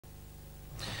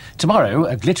Tomorrow,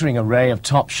 a glittering array of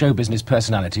top show business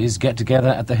personalities get together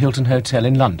at the Hilton Hotel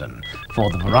in London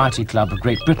for the Variety Club of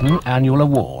Great Britain Annual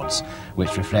Awards,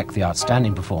 which reflect the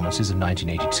outstanding performances of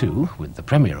 1982, with the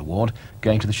Premier Award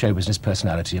going to the Show Business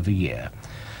Personality of the Year.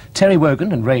 Terry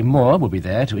Wogan and Ray Moore will be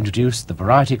there to introduce the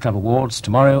Variety Club Awards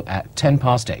tomorrow at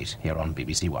 8:10 here on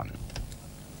BBC One.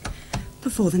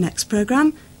 Before the next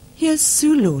programme, here's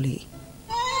Sue Lawley.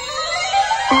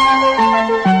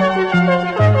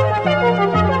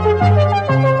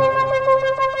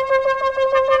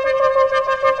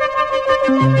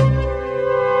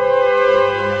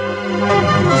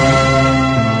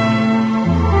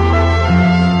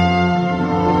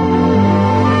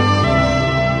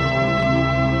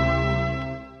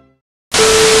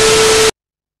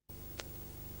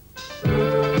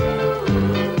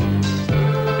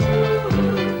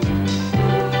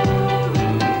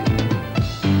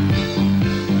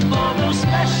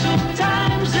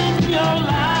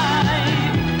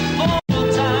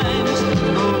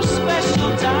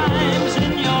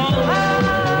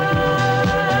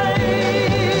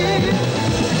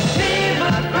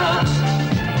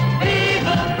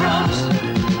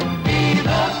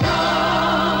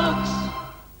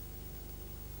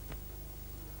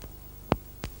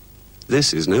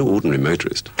 This is no ordinary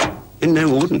motorist, in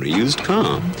no ordinary used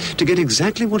car. To get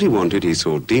exactly what he wanted, he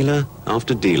saw dealer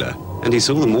after dealer, and he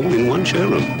saw them all in one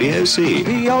showroom, BOC.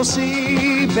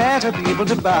 BOC, better people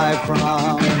to buy from.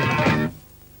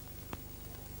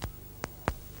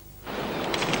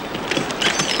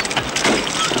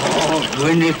 Oh,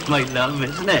 Gwyneth, my love,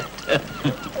 isn't it?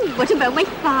 What about my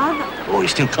father? Oh,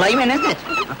 he's still climbing, isn't it?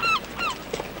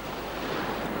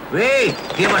 Hey,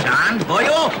 give us a hand,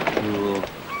 boyo. Oh.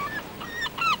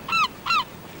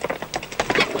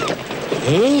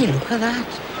 Hey, look at that.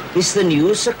 It's the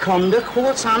new Seconda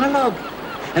quartz analog.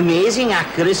 Amazing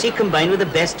accuracy combined with the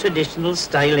best traditional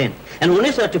styling. And only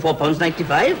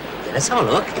 £34.95. Let's have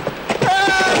a look.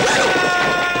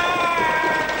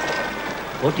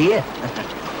 Oh, dear.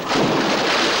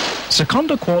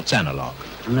 Seconda quartz analog.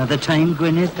 Another time,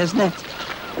 Gwyneth, isn't it?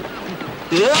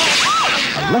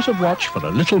 A lot of watch for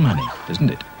a little money, isn't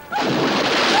it?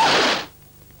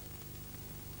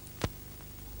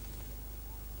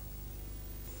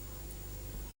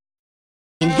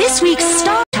 In this week's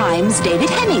Star Times, David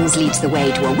Hemmings leads the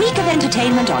way to a week of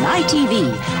entertainment on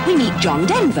ITV. We meet John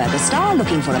Denver, the star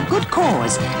looking for a good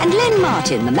cause, and Len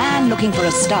Martin, the man looking for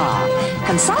a star.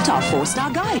 Consult our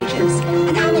 4-star guides.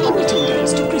 And how many knitting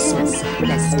days to Christmas?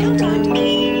 There's still time.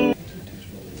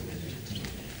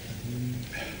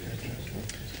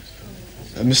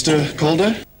 Mr.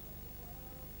 Calder?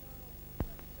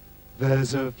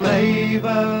 There's a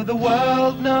flavour the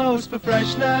world knows for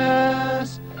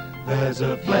freshness. There's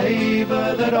a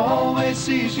flavour that always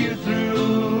sees you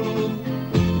through.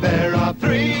 There are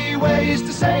 3 ways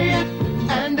to say it,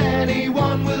 and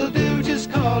anyone will do.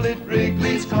 Just call it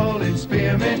Wrigley's, call it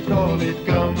spearmint, call it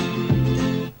gum.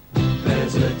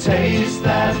 There's a taste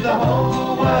that the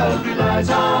whole world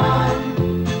relies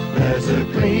on. There's a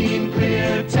clean,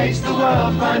 clear taste the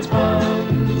world finds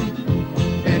fun.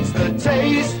 It's the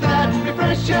taste that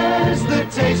refreshes the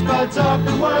taste buds of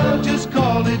the world. Just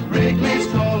call it Wrigley's,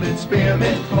 call it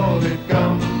spearmint, call it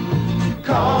gum.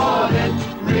 Call it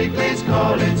Wrigley's,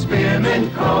 call it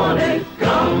spearmint, call it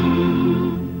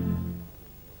gum.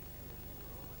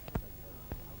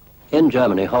 In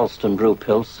Germany, Holsten brew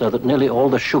pills so that nearly all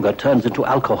the sugar turns into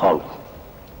alcohol.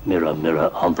 Mirror,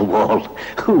 mirror on the wall,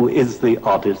 who is the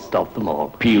oddest of them all?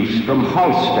 Pills from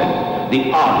Holsten,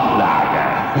 the odd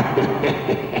lager.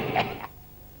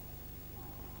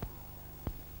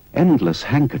 Endless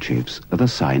handkerchiefs are the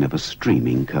sign of a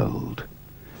streaming cold.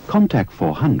 Contact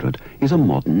 400 is a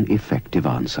modern, effective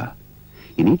answer.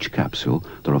 In each capsule,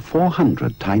 there are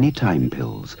 400 tiny time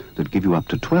pills that give you up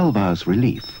to 12 hours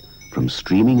relief from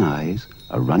streaming eyes,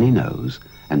 a runny nose,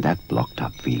 and that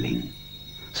blocked-up feeling.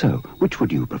 So, which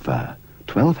would you prefer?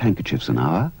 12 handkerchiefs an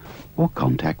hour or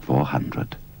Contact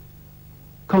 400?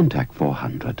 Contact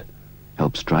 400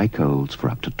 helps dry colds for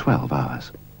up to 12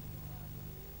 hours.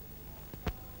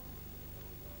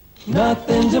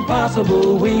 Nothing's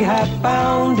impossible, we have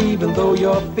found. Even though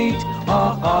your feet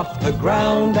are off the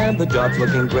ground and the job's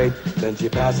looking great, then she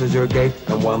passes your gate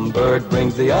and one bird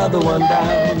brings the other one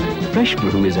down. Fresh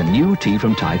Brew is a new tea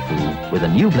from Typhoon with a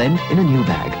new blend in a new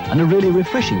bag and a really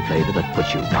refreshing flavour that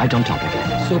puts you right on top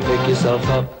again. So pick yourself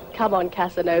up. Come on,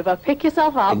 Casanova, pick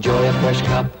yourself up. Enjoy a fresh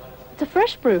cup. It's a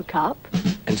Fresh Brew cup.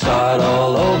 And start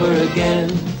all over again.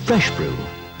 Fresh Brew,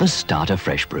 the start of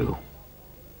Fresh Brew.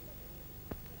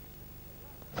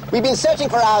 We've been searching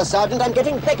for hours, Sergeant. I'm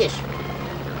getting peckish.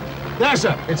 There,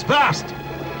 sir. It's fast.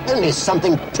 Only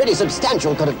something pretty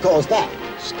substantial could have caused that.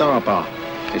 Star Bar.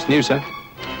 It's new, sir.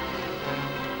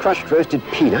 Crushed roasted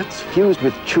peanuts fused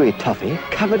with chewy toffee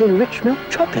covered in rich milk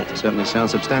chocolate. Certainly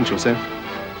sounds substantial, sir.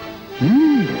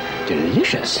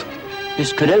 Delicious.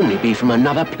 This could only be from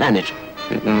another planet.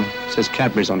 It says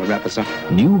Cadbury's on the wrapper, sir.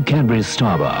 New Cadbury's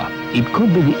Star Bar. It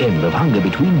could be the end of hunger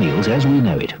between meals as we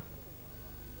know it.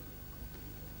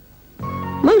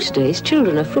 Most days,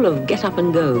 children are full of get up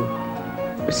and go.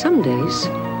 But some days,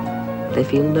 they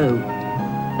feel low.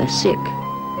 They're sick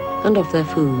and off their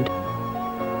food.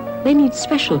 They need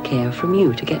special care from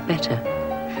you to get better.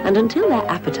 And until their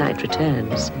appetite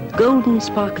returns, golden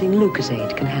sparkling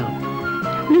Lucozade can help.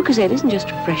 Lucozade isn't just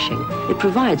refreshing, it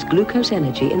provides glucose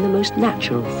energy in the most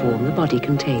natural form the body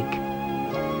can take.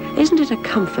 Isn't it a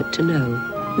comfort to know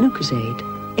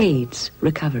Lucozade aids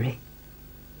recovery?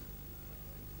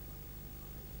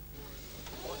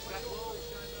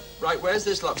 Right, where's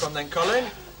this lot from then, Colin?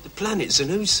 The planet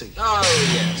Zanussi. Oh,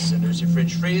 yes, Zanussi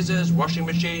fridge freezers, washing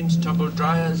machines, tumble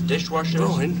dryers,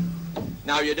 dishwashers. Brian?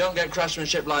 Now, you don't get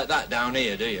craftsmanship like that down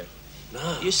here, do you?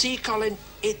 No. You see, Colin,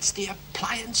 it's the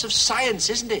appliance of science,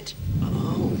 isn't it?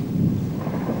 Oh.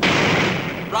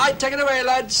 Right, take it away,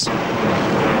 lads.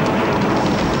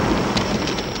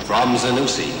 From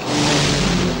Zanussi,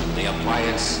 the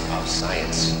appliance of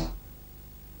science.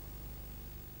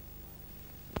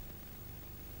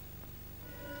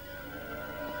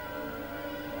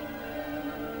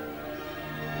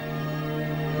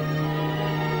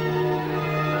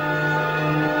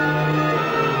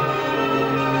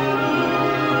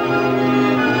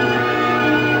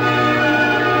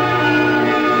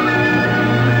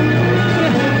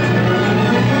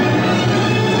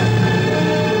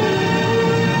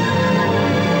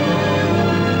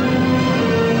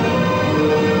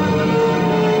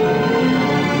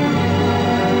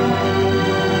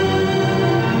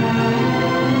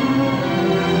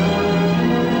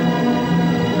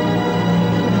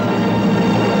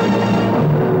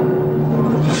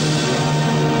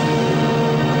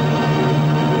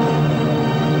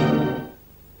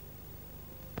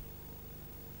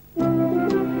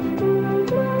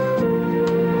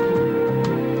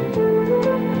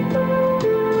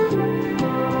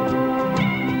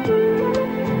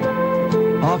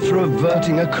 After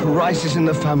averting a crisis in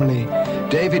the family,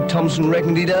 David Thompson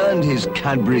reckoned he'd earned his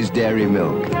Cadbury's Dairy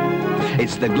Milk.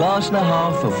 It's the glass and a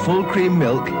half of full cream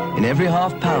milk in every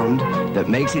half pound that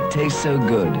makes it taste so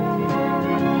good.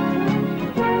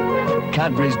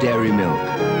 Cadbury's Dairy Milk.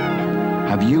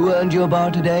 Have you earned your bar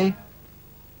today?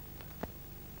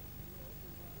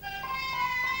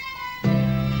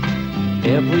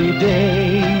 Every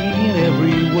day, in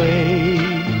every way,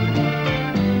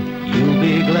 you'll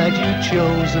be glad you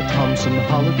chose a Thompson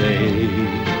holiday.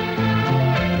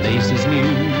 Places new,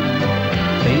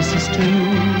 faces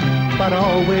too, but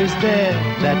always there,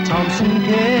 that Thompson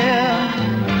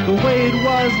care, the way it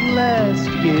was last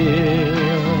year.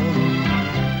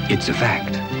 It's a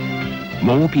fact.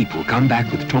 More people come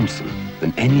back with Thompson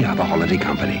than any other holiday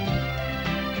company,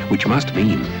 which must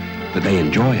mean that they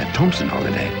enjoy a Thompson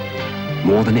holiday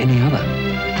more than any other.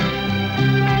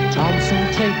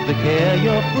 Thompson, take the care,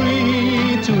 you're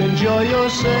free to enjoy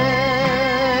yourself.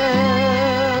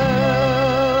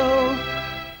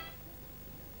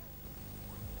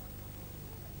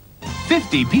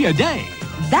 50p a day.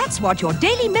 That's what your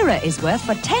Daily Mirror is worth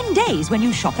for 10 days when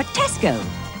you shop at Tesco.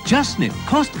 Just snip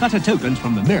cost-cutter tokens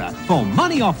from the Mirror for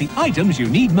money off the items you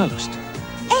need most.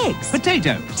 Eggs.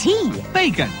 Potatoes. Tea.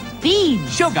 Bacon.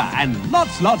 Beans. Sugar and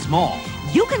lots more.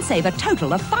 You can save a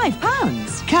total of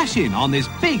 £5. Cash in on this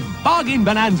big bargain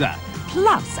bonanza.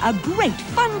 Plus a great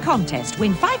fun contest.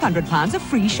 Win £500 of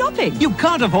free shopping. You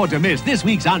can't afford to miss this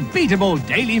week's unbeatable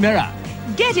Daily Mirror.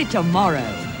 Get it tomorrow.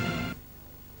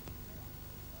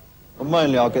 Well,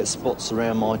 mainly I get spots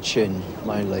around my chin,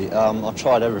 mainly. I've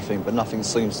tried everything, but nothing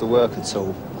seems to work at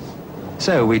all.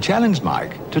 So we challenged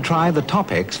Mike to try the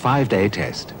Topex 5-day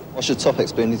test. Why should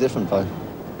Topex be any different, though?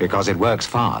 Because it works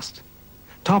fast.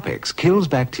 Topex kills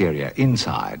bacteria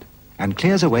inside and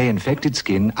clears away infected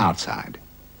skin outside.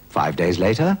 5 days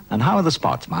later, and how are the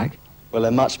spots, Mike? Well,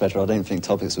 they're much better. I didn't think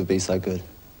Topex would be so good.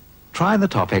 Try the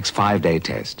Topex 5-day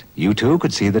test. You too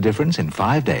could see the difference in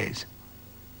 5 days.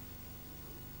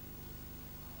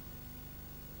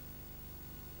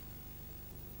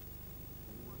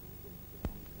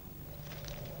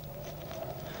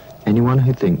 Anyone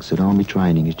who thinks that army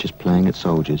training is just playing at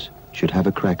soldiers should have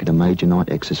a crack at a major night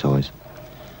exercise.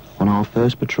 On our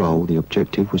first patrol, the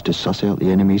objective was to suss out the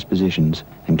enemy's positions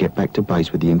and get back to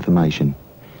base with the information.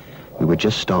 We were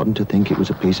just starting to think it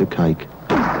was a piece of cake.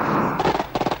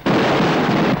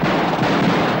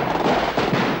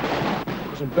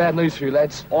 Some bad news for you,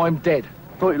 lads. I'm dead.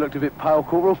 Thought you looked a bit pale,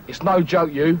 Corporal. It's no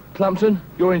joke, you. Plumpton,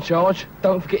 you're in charge.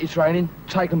 Don't forget your training.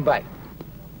 Take them back.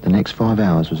 The next 5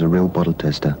 hours was a real bottle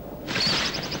tester.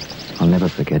 I'll never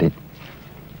forget it.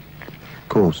 Of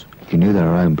course, you knew they were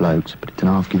our own blokes, but it didn't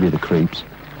half give you the creeps.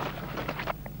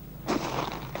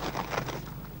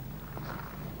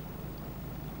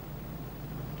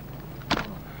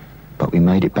 But we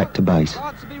made it back to base.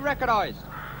 To be recognised.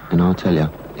 And I'll tell you,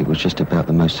 it was just about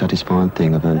the most satisfying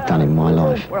thing I've ever done in my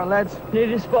life. Well, lads,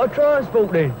 need a spot of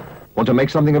transport then. Want to make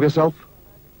something of yourself?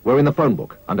 We're in the phone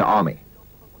book, under Army.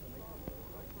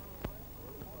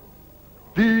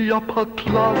 The upper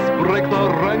class break the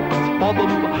ranks for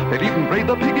them. They'd even raid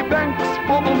the piggy banks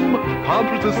for them. Can't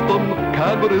resist them,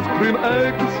 Cadbury's cream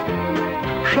eggs.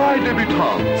 Shy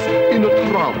debutantes, in a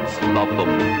trance, love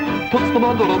them. Puts them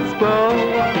under a spell.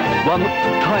 One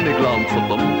tiny glance at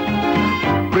them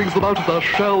brings them out of their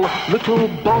shell. Little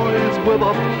boys with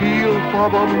a feel for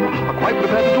them are quite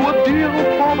prepared to do a deal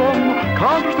for them.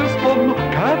 Can't resist them,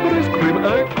 Cadbury's cream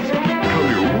eggs. Can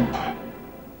you?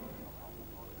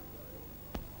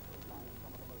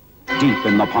 Deep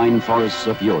in the pine forests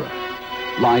of Europe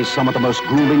lies some of the most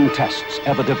grueling tests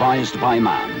ever devised by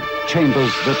man.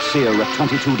 Chambers that sear at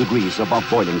 22 degrees above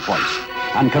boiling point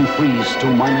and can freeze to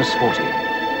 -40.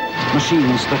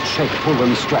 Machines that shake, pull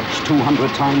and stretch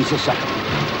 200 times a second.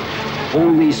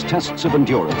 All these tests of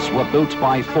endurance were built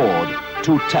by Ford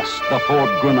to test the Ford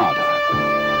Granada.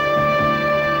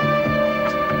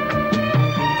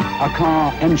 A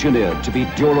car engineered to be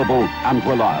durable and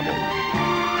reliable.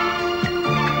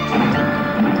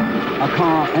 A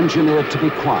car engineered to be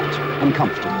quiet and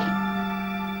comfortable.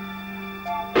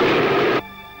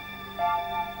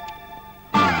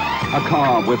 A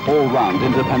car with all-round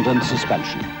independent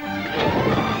suspension.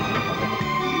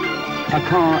 A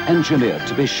car engineered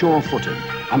to be sure-footed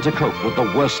and to cope with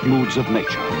the worst moods of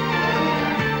nature.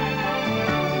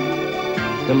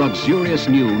 The luxurious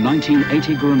new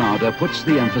 1980 Granada puts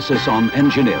the emphasis on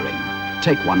engineering.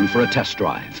 Take one for a test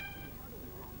drive.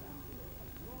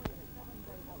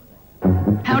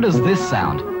 How does this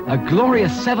sound? A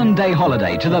glorious 7-day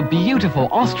holiday to the beautiful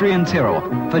Austrian Tyrol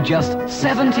for just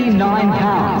 £79.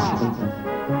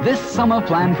 This summer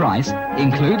plan price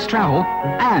includes travel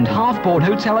and half-board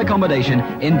hotel accommodation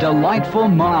in delightful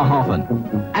Meierhofen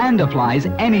and applies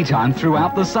anytime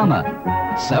throughout the summer.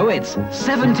 So it's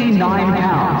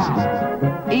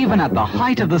 £79, even at the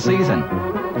height of the season.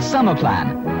 Summer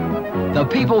plan. The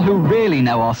people who really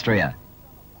know Austria.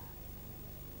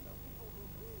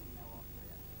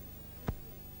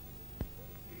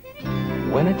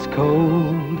 When it's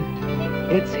cold,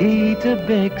 it's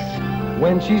Heatabix.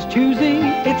 When she's choosy,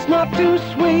 it's not too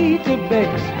sweet to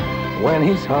Bix. When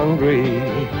he's hungry,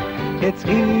 it's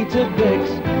Heatabix.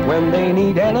 When they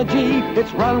need energy,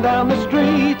 it's run down the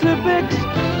street to Bix.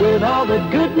 With all the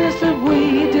goodness of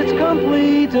wheat, it's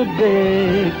complete to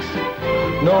Bix.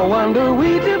 No wonder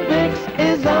Weetabix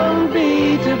is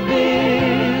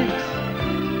unbeatabix.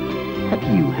 Have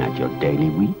you had your daily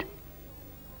wheat?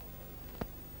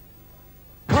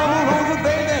 Come over,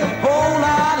 baby, whole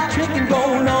lot of chicken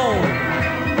going on.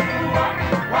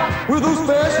 With those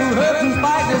special herbs and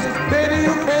spices, baby,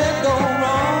 you can't go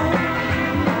wrong.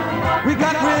 We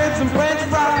got ribs and French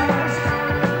fries,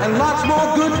 and lots more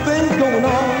good things going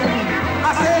on.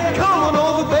 I said, come on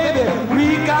over, baby, we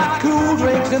got cool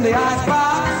drinks in the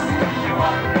icebox.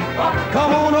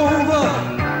 Come on over,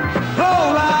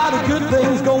 whole lot of good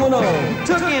things going on.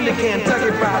 Took into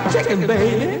Kentucky Fried Chicken,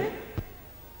 baby.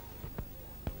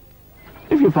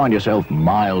 If you find yourself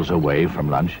miles away from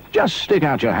lunch, just stick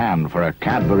out your hand for a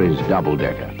Cadbury's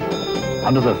double-decker.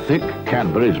 Under the thick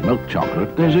Cadbury's milk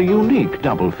chocolate, there's a unique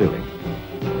double filling.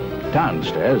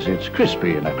 Downstairs, it's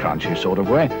crispy in a crunchy sort of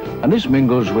way, and this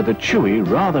mingles with a chewy,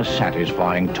 rather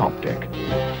satisfying top deck.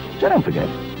 So don't forget,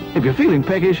 if you're feeling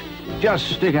peckish,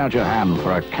 just stick out your hand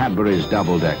for a Cadbury's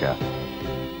double-decker.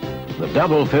 The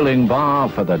double-filling bar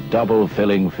for the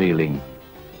double-filling feeling.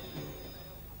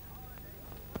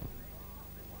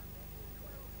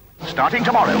 Starting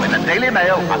tomorrow in the Daily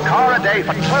Mail, a car a day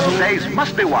for 12 days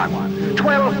must be won.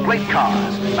 12 great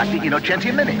cars, like the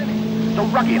Innocenti Mini, the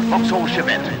rugged Vauxhall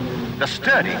Chevette, the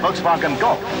sturdy Volkswagen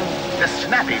Golf, the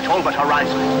snappy Talbot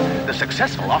Horizon, the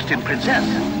successful Austin Princess,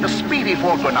 the speedy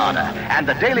Ford Granada, and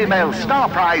the Daily Mail star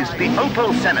prize, the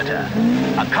Opel Senator.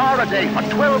 A car a day for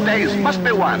 12 days must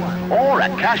be won, or a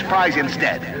cash prize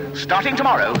instead. Starting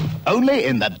tomorrow, only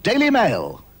in the Daily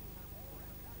Mail.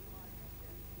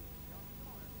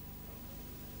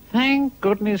 Thank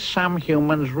goodness some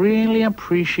humans really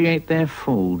appreciate their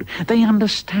food. They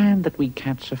understand that we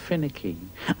cats are finicky.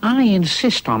 I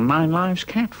insist on 9 Lives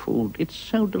cat food. It's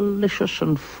so delicious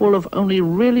and full of only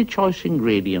really choice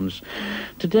ingredients.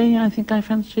 Today I think I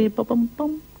fancy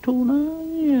tuna.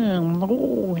 Yeah.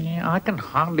 Oh, yeah, I can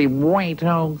hardly wait.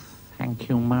 Oh, thank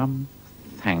you, Mum.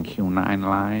 Thank you, 9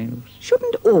 Lives.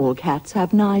 Shouldn't all cats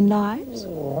have 9 lives?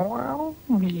 Well,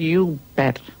 you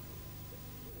bet.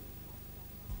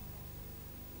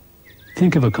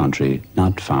 Think of a country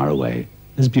not far away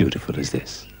as beautiful as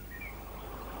this,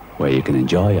 where you can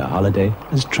enjoy a holiday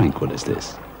as tranquil as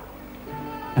this,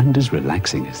 and as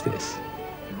relaxing as this,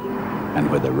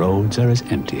 and where the roads are as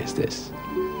empty as this.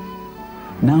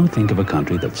 Now think of a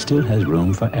country that still has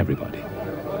room for everybody,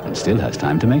 and still has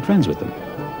time to make friends with them.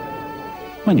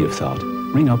 When you've thought,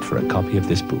 ring up for a copy of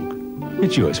this book.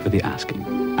 It's yours for the asking,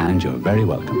 and you're very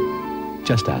welcome.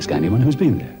 Just ask anyone who's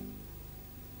been there.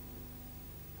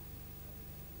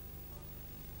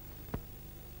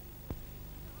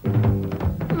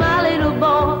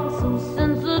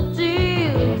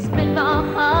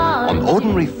 On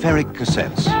ordinary ferric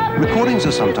cassettes, recordings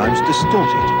are sometimes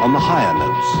distorted on the higher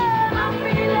notes.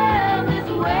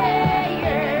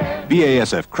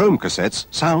 BASF chrome cassettes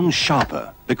sound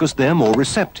sharper because they're more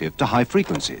receptive to high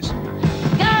frequencies.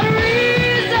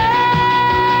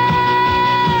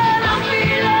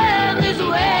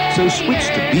 So switch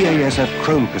to BASF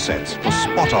chrome cassettes for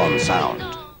spot-on sound.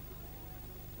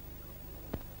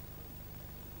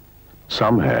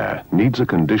 Some hair needs a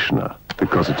conditioner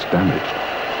because it's damaged.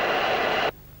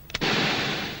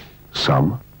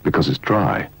 Some because it's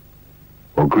dry,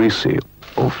 or greasy,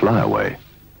 or flyaway.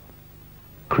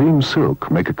 Cream Silk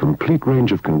make a complete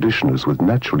range of conditioners with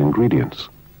natural ingredients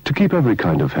to keep every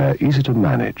kind of hair easy to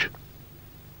manage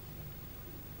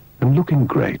and looking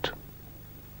great.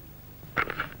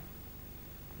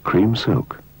 Cream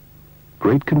Silk.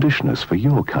 Great conditioners for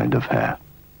your kind of hair.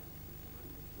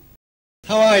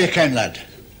 How are you, Ken, lad?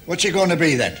 What you going to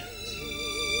be, then?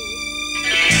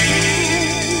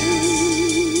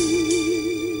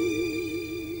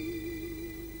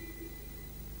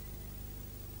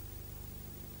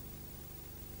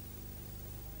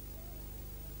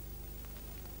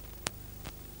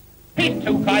 He's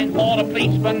too kind for a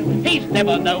policeman. He's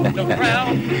never known to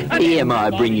frown.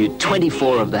 EMI bring you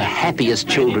 24 of the happiest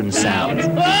children's sounds.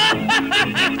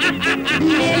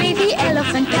 Lily the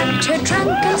elephant packed her trunk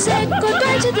and said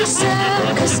goodbye to the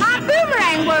circus. Our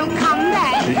boomerang won't come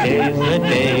back. Today's the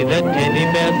day the teddy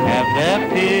bears have their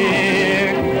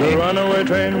pick. The runaway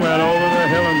train went over the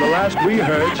hill, and the last we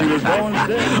heard, she was going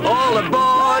sick. All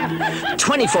aboard!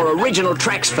 24 original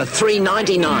tracks for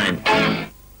 $3.99.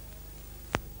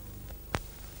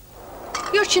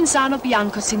 Your Cinzano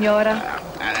Bianco, signora.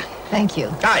 Thank you.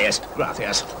 Ah, yes,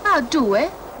 gracias. Ah, due?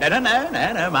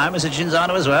 No, mine was a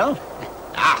Cinzano as well.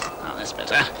 Ah, that's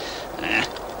better.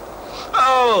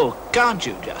 Oh, can't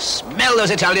you just smell those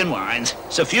Italian wines?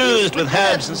 Suffused with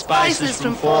herbs and spices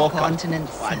from 4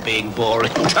 continents. I'm being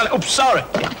boring. Oh, sorry.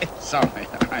 Sorry.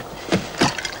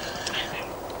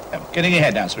 Getting your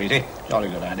head down, sweetie. Jolly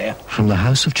good idea. From the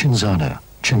House of Cinzano,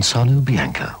 Cinzano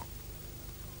Bianco.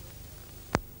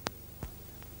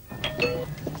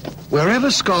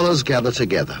 Wherever scholars gather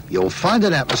together, you'll find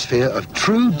an atmosphere of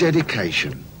true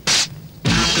dedication.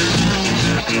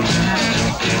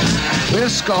 Where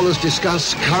scholars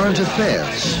discuss current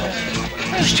affairs.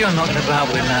 Who's John knocking about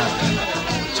with now?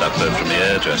 It's that bird from the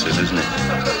hairdressers, isn't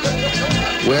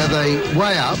it? Where they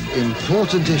weigh up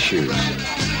important issues.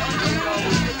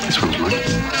 This one's mine.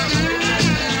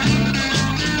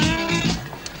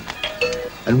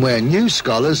 And where new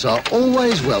scholars are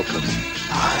always welcome.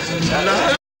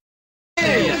 No.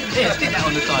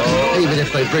 Even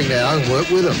if they bring their own work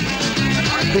with them.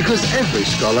 Because every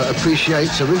scholar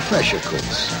appreciates a refresher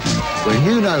course. When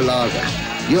you know lager,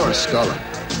 you're a scholar.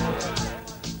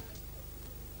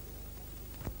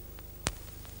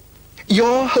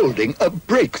 You're holding a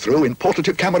breakthrough in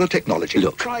portrait camera technology.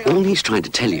 Look, all he's trying to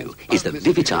tell you is that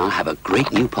Vivitar have a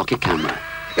great new pocket camera.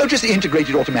 Notice the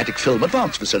integrated automatic film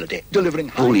advance facility,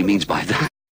 delivering... All he means by that,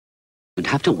 you'd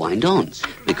have to wind on,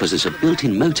 because there's a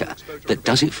built-in motor that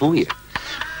does it for you.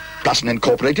 Plus an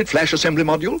incorporated flash assembly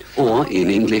module. Or, in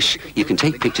English, you can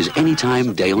take pictures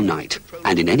anytime, day or night.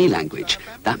 And in any language,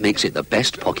 that makes it the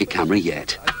best pocket camera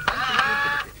yet.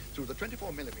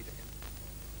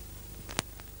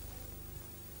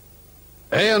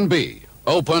 A&B,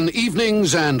 open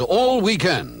evenings and all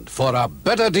weekend for a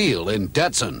better deal in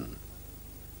Datsun.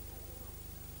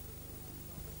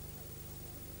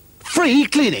 Free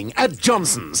cleaning at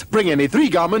Johnson's. Bring any 3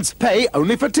 garments, pay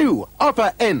only for 2.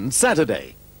 Offer ends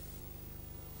Saturday.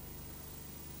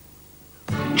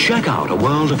 Check out a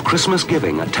world of Christmas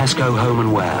giving at Tesco Home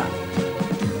and Wear.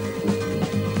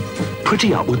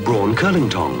 Pretty up with Braun curling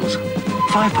tongs,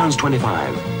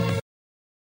 £5.25.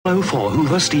 04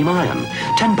 Hoover steam iron,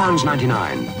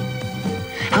 £10.99.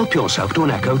 Help yourself to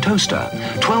an Echo toaster,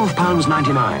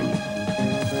 £12.99.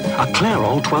 A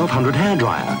Clairol 1200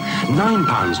 hairdryer,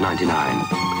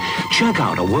 £9.99. Check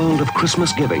out a world of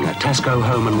Christmas giving at Tesco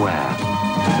Home and Wear.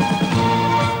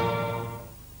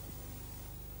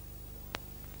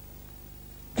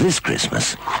 This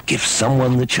Christmas, give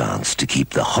someone the chance to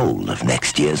keep the whole of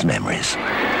next year's memories.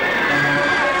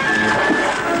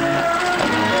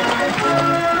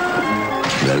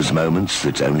 Those moments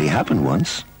that only happen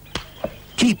once,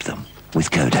 keep them with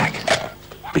Kodak.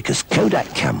 Because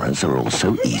Kodak cameras are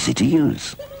also easy to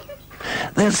use.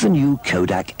 There's the new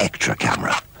Kodak Extra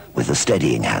camera with a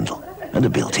steadying handle and a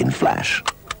built-in flash.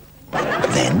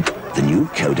 Then, the new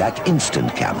Kodak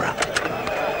Instant camera.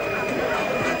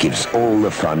 Gives all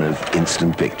the fun of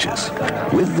instant pictures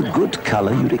with the good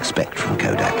color you'd expect from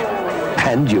Kodak.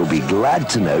 And you'll be glad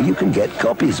to know you can get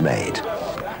copies made.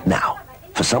 Now,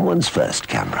 for someone's first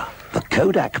camera, the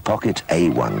Kodak Pocket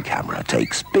A1 camera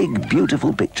takes big,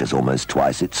 beautiful pictures almost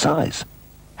twice its size.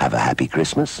 Have a happy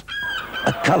Christmas,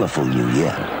 a colorful new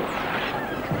year,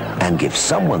 and give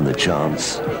someone the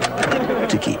chance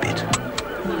to keep it.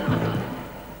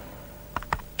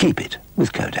 Keep it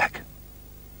with Kodak.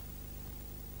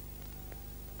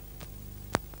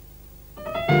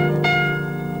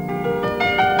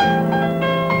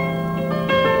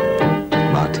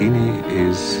 Martini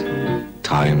is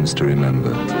times to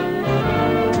remember.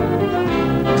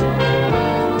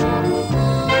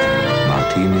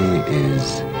 Martini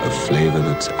is a flavor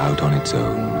that's out on its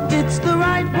own. It's the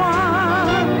right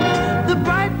one, the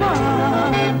bright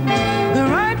one, the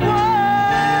right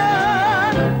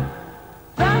one.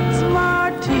 That's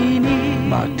Martini.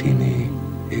 Martini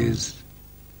is...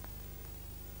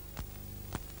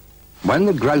 When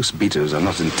the grouse beaters are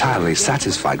not entirely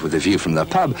satisfied with the view from the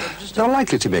pub, they're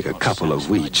likely to make a couple of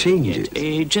wee changes.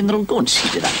 General, go and see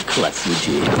to that cliff, would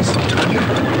you?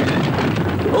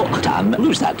 Oh, damn,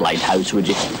 lose that lighthouse, would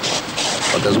you?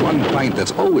 But there's one pint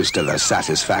that's always to their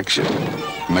satisfaction.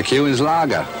 McEwen's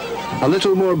Lager. A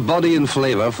little more body and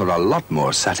flavour for a lot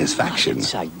more satisfaction.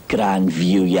 It's a grand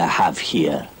view you have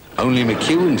here. Only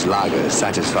McEwen's Lager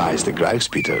satisfies the grouse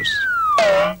beaters.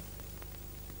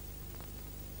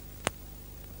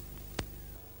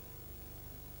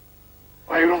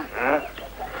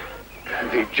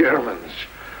 The Germans.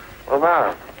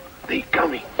 Well, they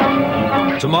coming.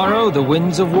 Tomorrow, The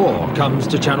Winds of War comes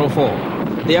to Channel 4.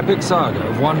 The epic saga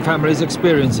of one family's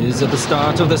experiences at the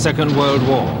start of the Second World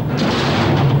War.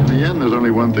 In the end, there's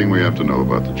only one thing we have to know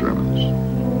about the Germans.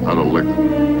 How to lick them.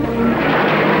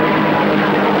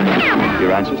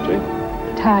 Your ancestry?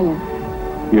 Italian.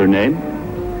 Your name?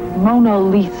 Mona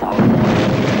Lisa.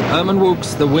 Herman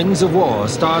Wouk's The Winds of War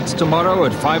starts tomorrow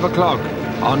at 5 o'clock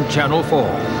on Channel 4.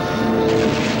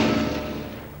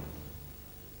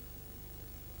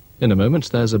 In a moment,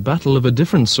 there's a battle of a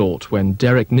different sort when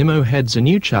Derek Nimmo heads a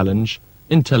new challenge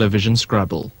in television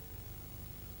Scrabble.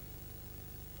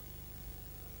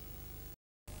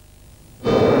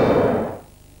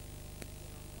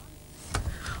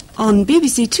 On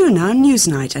BBC Two now,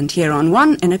 Newsnight, and here on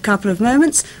One, in a couple of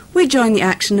moments, we join the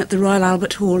action at the Royal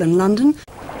Albert Hall in London.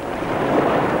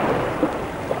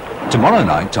 Tomorrow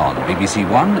night on BBC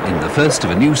One, in the first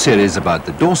of a new series about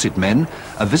the Dorset men,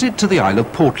 a visit to the Isle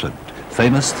of Portland,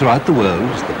 famous throughout the world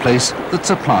as the place that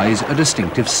supplies a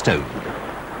distinctive stone.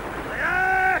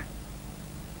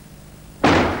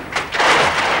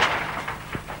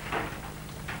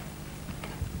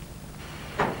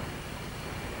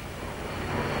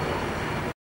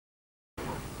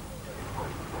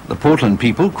 The Portland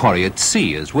people quarry at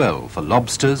sea as well for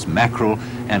lobsters, mackerel,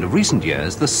 and of recent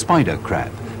years the spider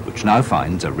crab, which now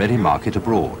finds a ready market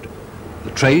abroad.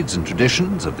 The trades and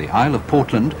traditions of the Isle of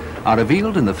Portland are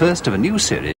revealed in the first of a new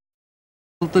series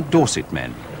called The Dorset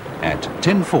Men at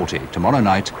 10:40 tomorrow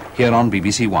night here on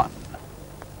BBC One.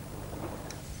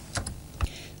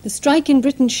 The strike in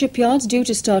Britain's shipyards due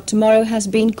to start tomorrow has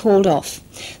been called off.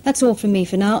 That's all from me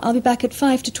for now. I'll be back at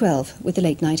 5 to 12 with the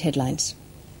late night headlines.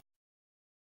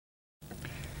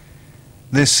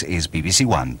 This is BBC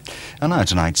One. And now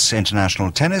tonight's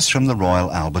international tennis from the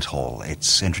Royal Albert Hall.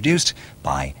 It's introduced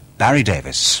by Barry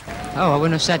Davis. Oh, I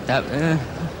wouldn't have said that.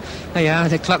 Yeah,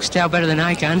 the clock's tell better than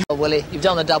I can. Well, Willie, you've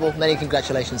done the double. Many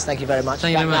congratulations. Thank you very much.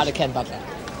 Thank you very much. Now to Ken Butler.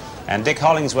 And Dick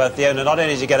Hollingsworth, the owner, not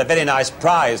only does he get a very nice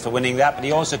prize for winning that, but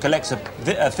he also collects a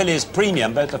filly's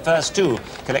premium. Both the first two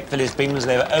collect filly's premiums.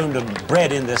 They were owned and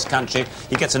bred in this country.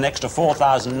 He gets an extra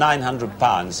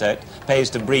 £4,900, so it pays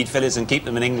to breed fillies and keep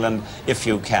them in England if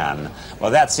you can.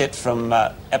 Well, that's it from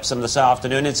Epsom this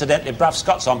afternoon. Incidentally, Bruff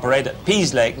Scott's on parade at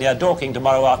Peaslake near Dorking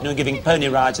tomorrow afternoon, giving pony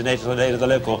rides and to the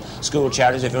local school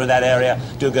charities. If you're in that area,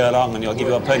 do go along and you'll give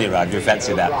you a pony ride if you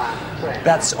fancy that.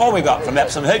 That's all we got from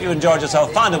Epsom. Hope you enjoyed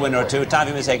yourself. Find a winner or two. Time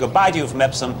for me to say goodbye to you from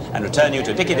Epsom and return you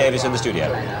to Dickie Davis in the studio.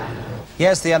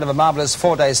 Yes, the end of a marvellous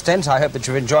 4-day stint. I hope that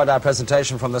you've enjoyed our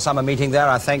presentation from the summer meeting there.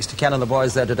 Our thanks to Ken and the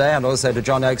boys there today, and also to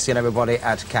John Oakesy and everybody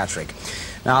at Catterick.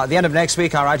 Now, at the end of next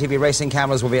week, our ITV racing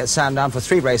cameras will be at Sandown for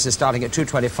 3 races starting at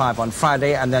 2:25 on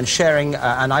Friday, and then sharing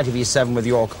an ITV7 with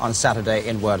York on Saturday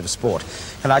in Word of Sport.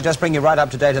 Can I just bring you right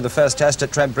up to date in the first test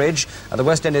at Trent Bridge? The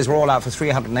West Indies were all out for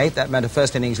 308. That meant a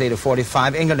first innings lead of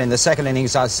 45. England in the second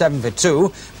innings are 7 for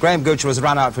 2. Graham Gooch was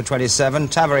run out for 27.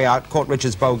 Tavery out, caught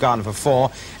Richards Bogarn for 4.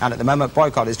 And at the moment,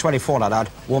 Boycott is 24 not out.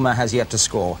 Woolmer has yet to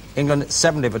score. England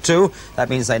 70 for 2. That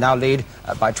means they now lead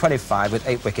by 25 with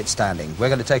 8 wickets standing. We're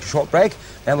going to take a short break.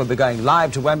 Then we'll be going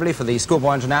live to Wembley for the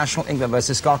Schoolboy International, England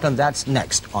versus Scotland. That's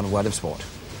next on Word of Sport.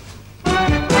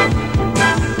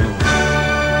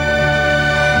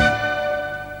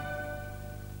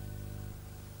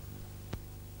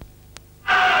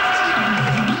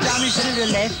 Damage to the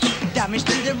left, damage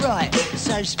to the right.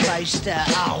 So spaced out,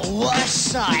 oh, what a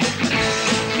sight.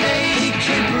 Me,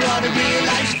 keeper of the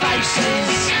realised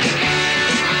faces.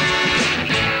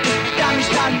 Damage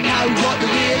don't know what the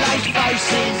realised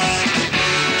face is.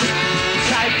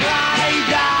 So play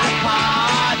that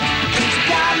part, 'cause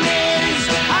dummies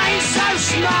ain't so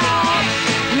smart.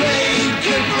 Me,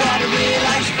 keeper of the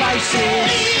realised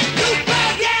faces.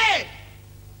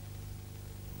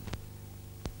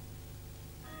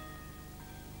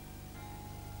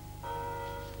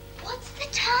 What's the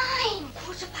time?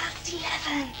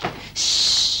 11:15.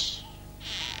 Shh.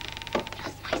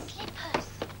 That's my slippers.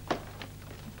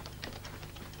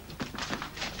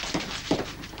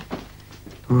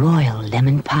 Royal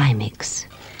lemon pie mix.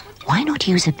 Why not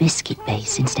use a biscuit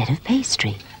base instead of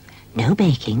pastry? No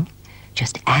baking,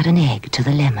 just add an egg to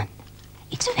the lemon.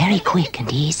 It's very quick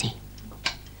and easy.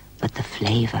 But the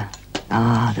flavour,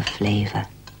 the flavour.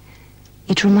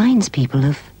 It reminds people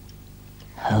of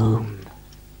home.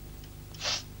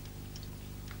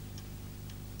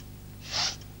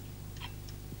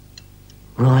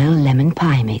 Royal lemon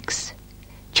pie mix,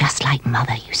 just like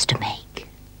Mother used to make.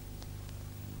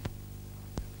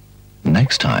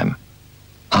 Next time,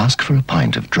 ask for a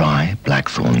pint of dry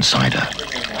blackthorn cider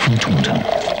from Taunton.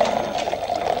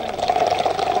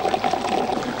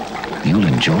 You'll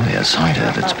enjoy a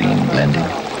cider that's been blended,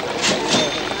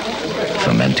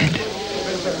 fermented,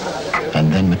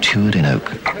 and then matured in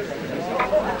oak.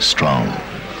 Strong,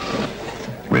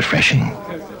 refreshing,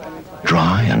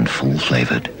 dry and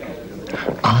full-flavoured.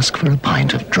 Ask for a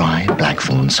pint of dry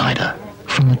blackthorn cider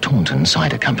from the Taunton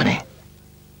Cider Company.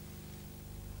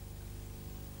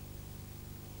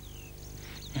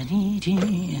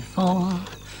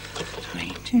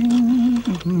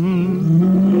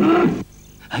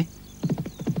 Hey?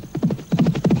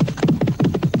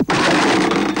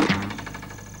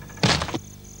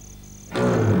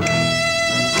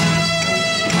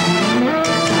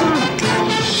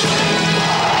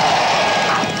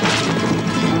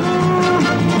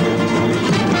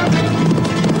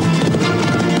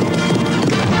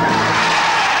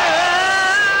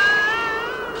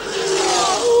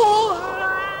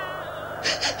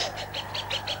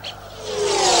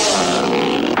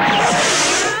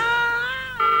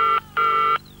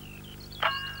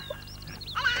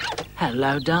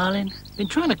 Hello, darling. Been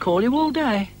trying to call you all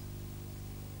day.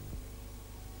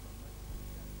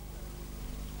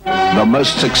 The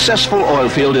most successful oil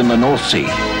field in the North Sea.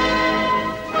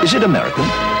 Is it American?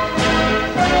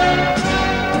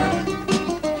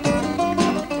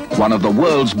 One of the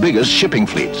world's biggest shipping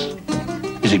fleets.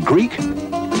 Is it Greek?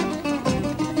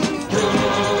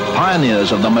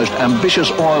 Pioneers of the most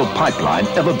ambitious oil pipeline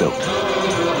ever built.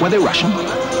 Were they Russian?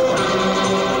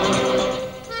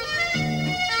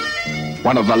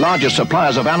 One of the largest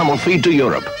suppliers of animal feed to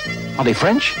Europe. Are they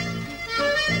French?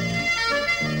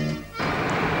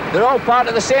 They're all part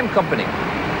of the same company.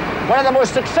 One of the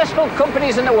most successful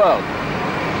companies in the world.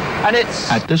 And it's...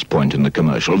 At this point in the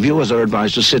commercial, viewers are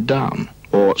advised to sit down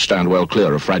or stand well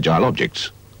clear of fragile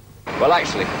objects. Well,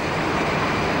 actually,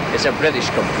 it's a British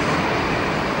company.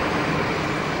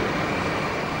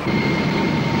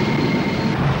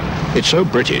 It's so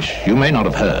British, you may not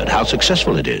have heard how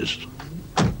successful it is.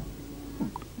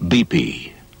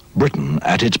 BP, Britain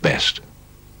at its best.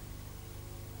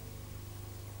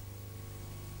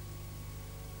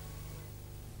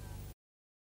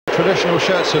 traditional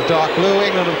shirts of dark blue,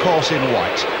 England of course in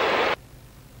white.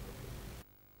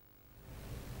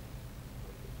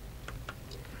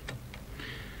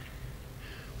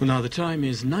 Well, now the time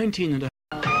is 19 and a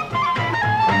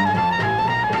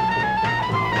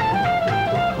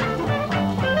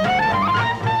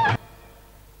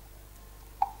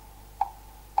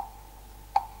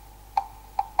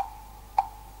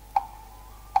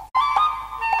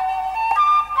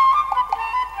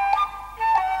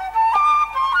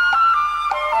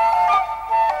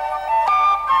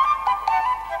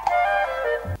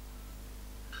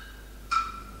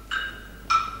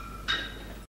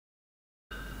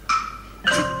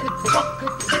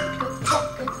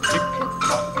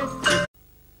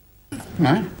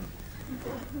No.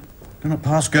 Do not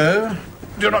pass go.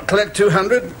 Do not collect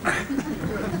 200.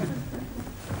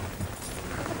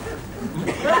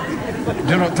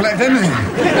 Do not collect anything.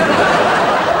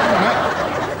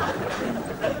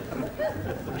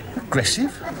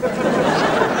 Aggressive.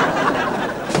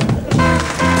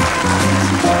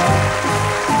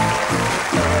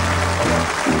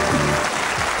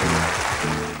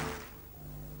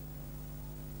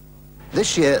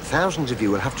 This year, thousands of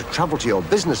you will have to travel to your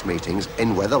business meetings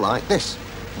in weather like this.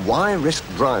 Why risk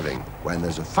driving when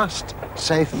there's a fast,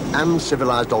 safe and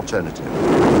civilised alternative?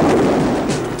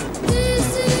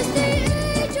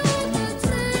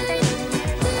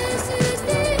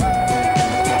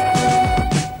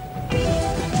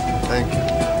 Thank you.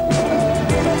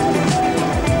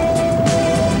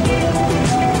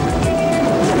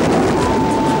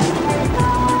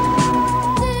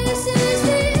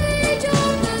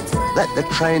 Let the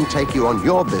train take you on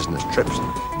your business trips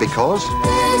because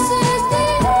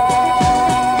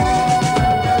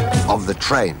of the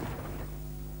train.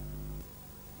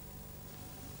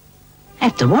 I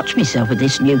have to watch myself with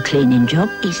this new cleaning job.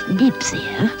 His nibs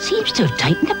here seems to have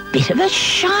taken a bit of a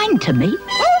shine to me.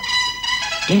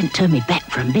 Don't turn me back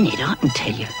for a minute, I can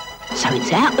tell you. So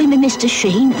it's out with me, Mr.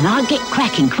 Sheen, and I'll get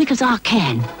cracking quick as I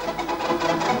can.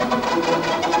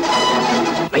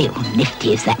 Real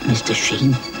nifty is that, Mr.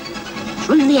 Sheen.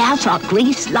 Through the house like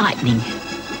greased lightning.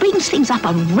 Brings things up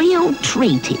a real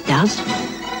treat, it does.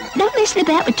 Don't mess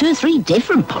about with 2 or 3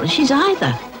 different polishes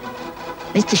either.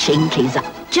 Mr. Sheen cleans up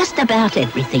just about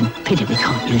everything. Pity we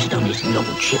can't use it on his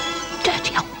lordship.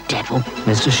 Dirty old devil.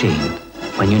 Mr. Sheen,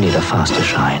 when you need a faster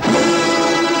shine.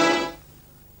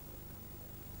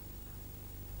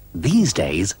 These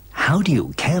days, how do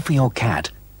you care for your cat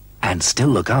and still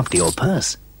look after your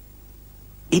purse?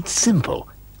 It's simple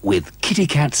with Kitty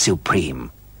Cat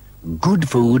Supreme. Good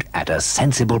food at a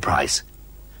sensible price.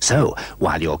 So,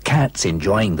 while your cat's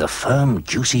enjoying the firm,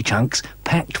 juicy chunks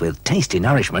packed with tasty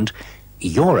nourishment,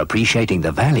 you're appreciating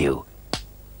the value.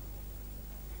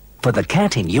 For the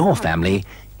cat in your family,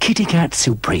 Kitty Cat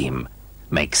Supreme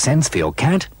makes sense for your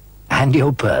cat and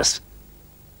your purse.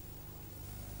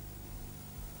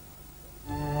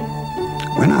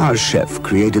 When our chef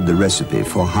created the recipe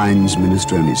for Heinz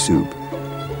minestrone soup,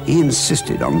 he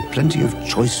insisted on plenty of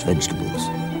choice vegetables,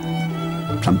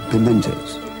 plump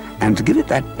pimentos, and to give it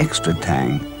that extra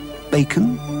tang,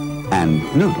 bacon and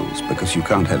noodles, because you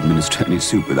can't have minestrone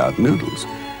soup without noodles,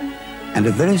 and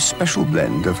a very special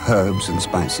blend of herbs and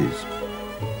spices.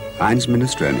 Heinz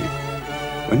minestrone.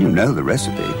 When you know the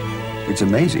recipe, it's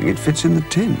amazing it fits in the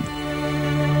tin.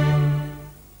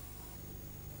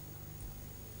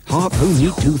 Harp Home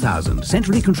Heat 2000.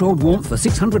 Centrally controlled warmth for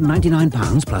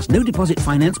 £699 plus no deposit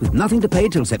finance with nothing to pay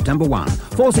till September 1.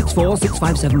 464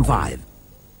 6575.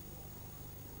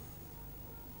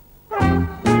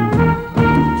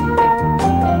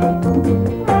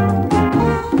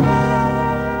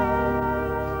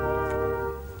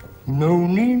 No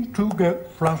need to get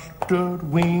flustered,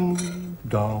 wing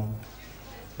down.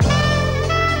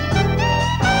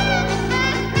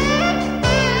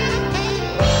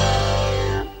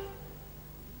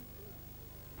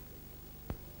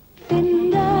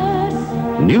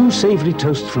 New savoury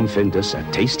toast from Findus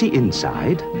are tasty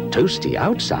inside, toasty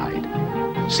outside.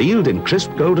 Sealed in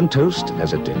crisp golden toast,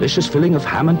 there's a delicious filling of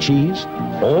ham and cheese.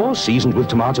 Or, seasoned with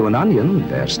tomato and onion,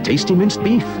 there's tasty minced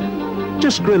beef.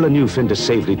 Just grill a new Findus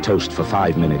savoury toast for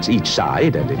 5 minutes each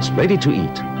side and it's ready to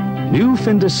eat. New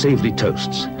Findus savoury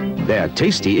toasts. They're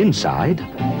tasty inside,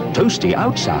 toasty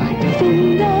outside.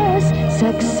 Findus,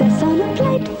 success on a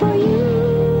plate for you.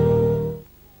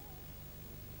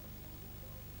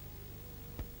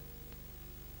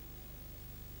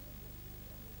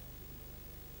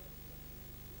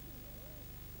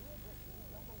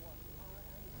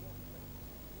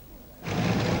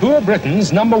 Who are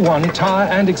Britain's #1 tyre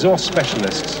and exhaust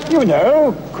specialists? You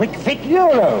know, Quick Fit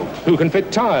Euro. Who can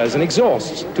fit tyres and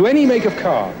exhausts to any make of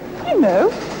car? You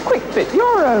know, Quick Fit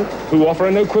Euro. Who offer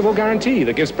a no-quibble guarantee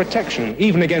that gives protection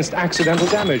even against accidental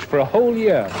damage for a whole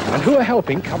year. And who are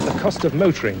helping cut the cost of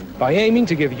motoring by aiming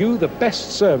to give you the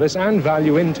best service and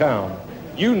value in town.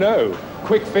 You know,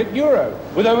 Quick Fit Euro.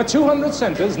 With over 200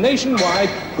 centres nationwide,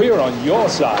 we're on your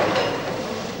side.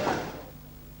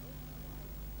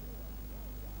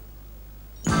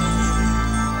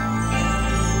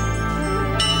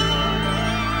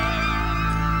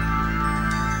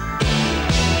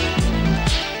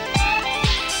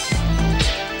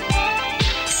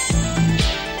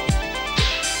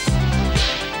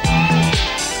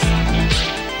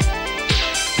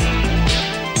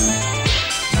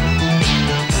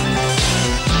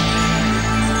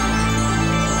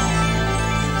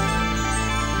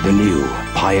 The new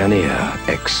Pioneer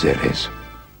X-Series.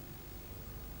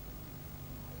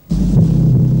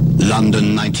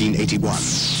 London, 1981.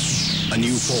 A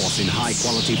new force in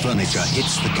high-quality furniture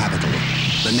hits the capital.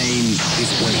 The name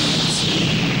is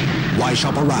Waves. Why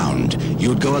shop around?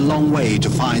 You'd go a long way to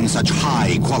find such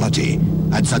high quality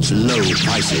at such low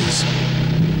prices.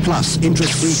 Plus,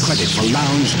 interest-free credit for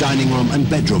lounge, dining room and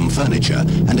bedroom furniture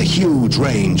and a huge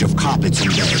range of carpets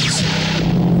and beds.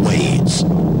 Waves.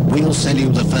 We'll sell you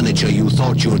the furniture you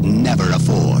thought you'd never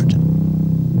afford.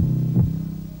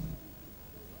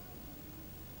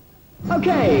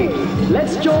 Okay,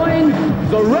 let's join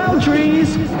the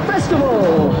Roundtrees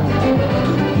Festival.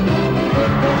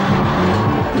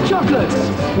 Chocolates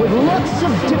with lots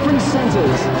of different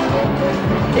centers.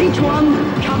 Each one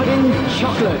covered in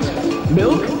chocolate,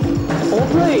 milk or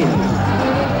plain.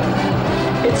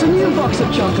 It's a new box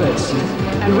of chocolates,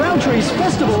 and Roundtrees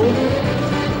Festival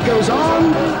goes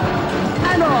on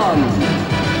and on.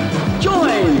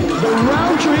 Join the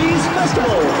Roundtrees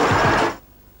Festival.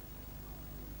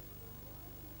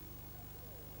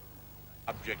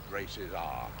 Subject races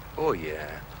are. Oh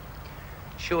yeah.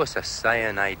 Show us a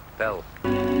cyanide bell.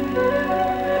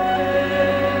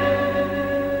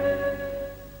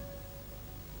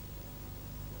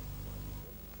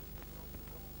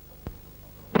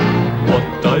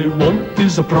 What I want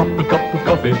is a proper cup of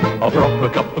coffee. A proper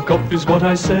cup of coffee is what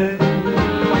I say.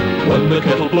 When the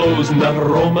kettle blows and that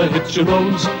aroma hits your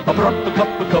nose, a proper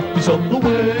cup of coffee's on the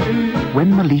way.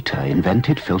 When Melita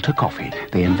invented filter coffee,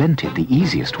 they invented the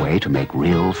easiest way to make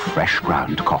real fresh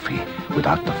ground coffee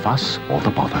without the fuss or the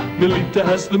bother. Melita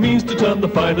has the means to turn the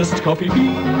finest coffee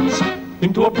beans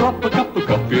into a proper cup of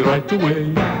coffee right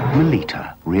away.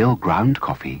 Melita, real ground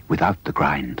coffee without the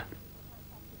grind.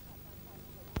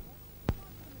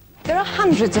 There are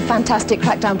hundreds of fantastic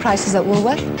crackdown prices at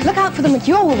Woolworth. Look out for them at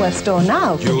your Woolworth store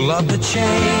now. You'll love the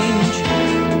change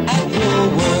at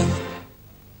Woolworth.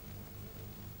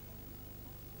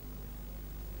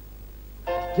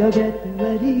 You're getting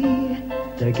ready,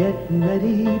 they're getting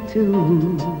ready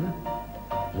too.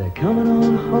 They're coming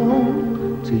on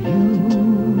home to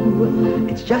you.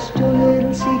 It's just your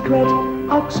little secret,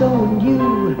 OXO and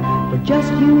you. But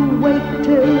just you wait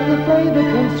till the flavor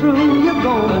comes through. You're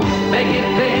gonna make it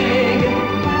big,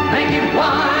 make it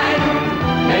wide,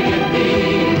 make it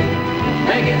deep,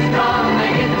 make it strong,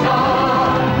 make it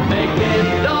tall, make it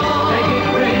long, make it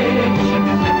rich,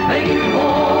 make it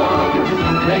warm,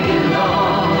 make it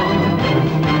long,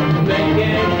 make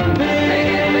it big.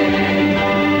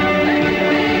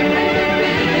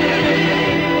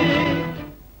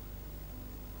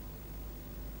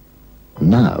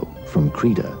 Now, from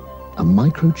Creda, a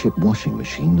microchip washing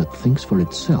machine that thinks for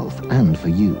itself and for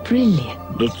you. Brilliant.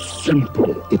 It's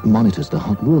simple. It monitors the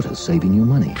hot water, saving you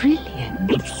money.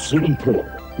 Brilliant. It's simple.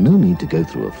 No need to go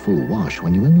through a full wash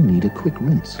when you only need a quick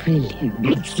rinse. Brilliant.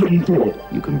 It's simple.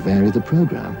 You can vary the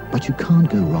program, but you can't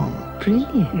go wrong.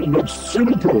 Brilliant. It's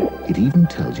simple. It even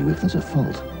tells you if there's a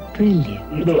fault.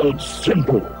 Brilliant. It's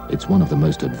simple. It's one of the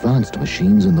most advanced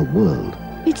machines in the world.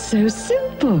 It's so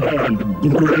simple. And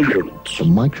brilliant. The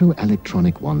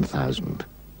Microelectronic 1000.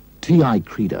 TI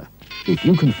Creda. If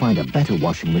you can find a better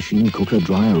washing machine, cooker,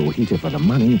 dryer or heater for the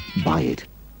money, buy it.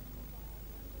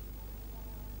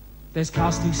 There's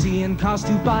cars to see and cars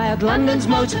to buy at London's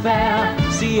Motor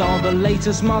Fair. See all the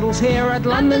latest models here at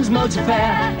London's Motor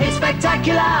Fair. It's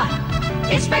spectacular!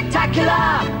 It's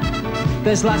spectacular!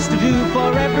 There's lots to do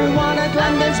for everyone at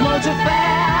London's Motor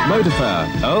Fair. Motor Fair,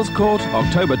 Earls Court,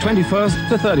 October 21st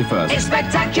to 31st. It's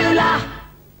spectacular!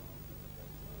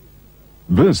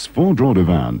 This four-drawer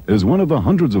divan is one of the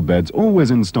hundreds of beds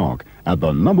always in stock at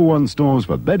the #1 stores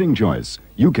for bedding choice,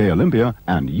 UK Olympia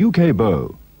and UK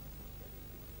Bow.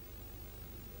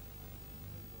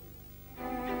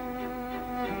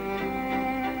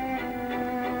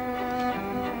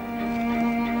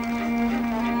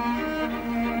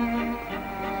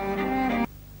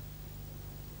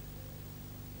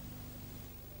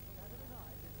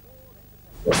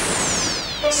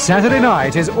 Saturday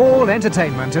night is all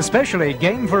entertainment, especially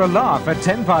Game for a Laugh at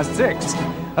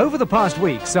 6:10. Over the past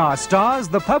weeks, our stars,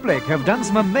 the public, have done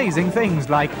some amazing things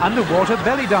like underwater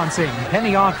belly dancing,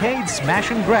 penny arcade,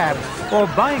 smash and grab, or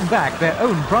buying back their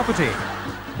own property.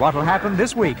 What will happen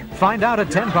this week? Find out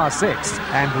at 6:10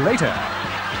 and later.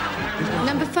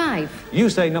 Number 5. You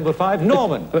say number 5,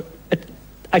 Norman.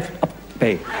 It's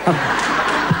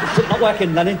not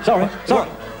working, Lenny. Sorry.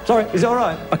 Is it all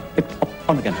right?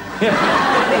 On again.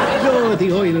 No,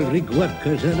 the oil rig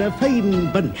workers are a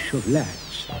fine bunch of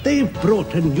lads. They've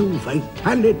brought a new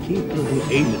vitality to the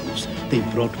Islands. They've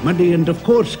brought money and, of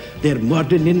course, their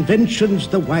modern inventions,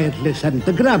 the wireless and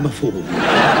the gramophone.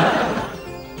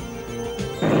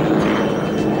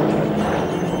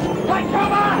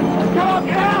 Come on,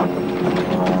 get out!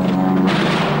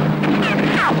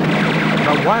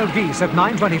 The Wild Geese at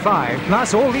 9:25,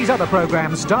 plus all these other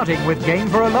programs starting with Game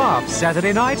for a Laugh,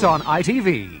 Saturday night on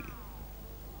ITV.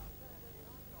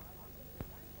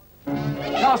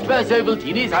 Last burst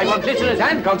Ovaltinis, I want listeners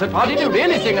and concert party to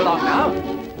really sing along now.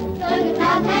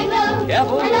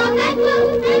 Careful.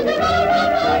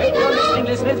 You're listening,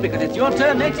 listeners, because it's your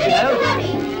turn next, you know.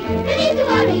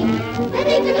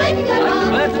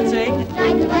 Birds and sing.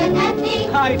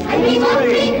 Hi, trees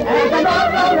free. And the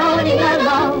rolling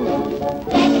along.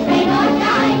 Let it rain or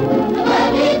shine, the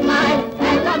world is mine.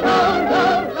 And the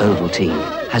roll. Ovaltine.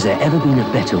 Has there ever been a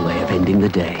better way of ending the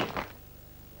day?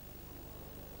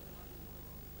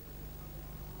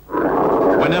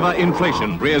 Whenever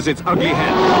inflation rears its ugly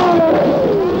head,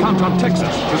 count on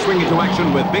Texas to swing into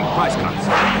action with big price cuts.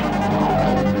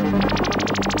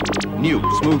 New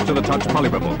smooth to the touch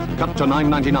polyripple, cut to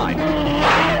 $9.99.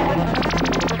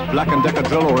 Black & Decker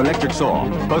drill or electric saw,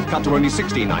 both cut to only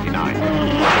 $16.99.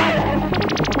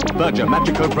 Berger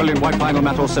Magic Coat Brilliant White Vinyl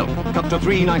Matte or Silk, cut to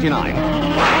 $3.99.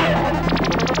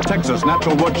 Texas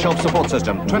Natural Wood Shelf Support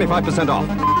System, 25% off.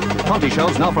 Conti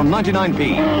shelves now from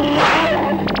 99p.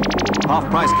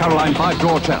 Half-price Caroline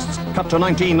 5-drawer chests, cut to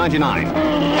 $19.99.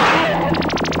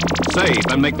 Save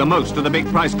and make the most of the big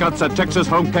price cuts at Texas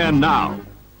Home Care now.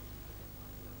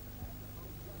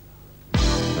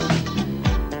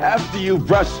 After you've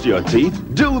brushed your teeth,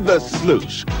 do the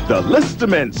sloosh, the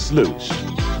Listamint Sloosh.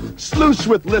 Sloosh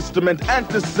with Listamint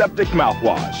Antiseptic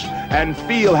Mouthwash and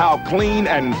feel how clean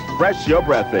and fresh your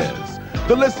breath is.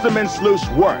 The Listamint Sloosh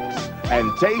works and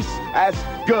tastes as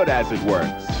good as it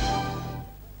works.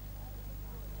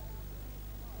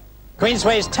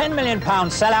 Queensway's £10 million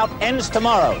sellout ends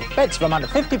tomorrow. Beds from under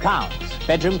 £50.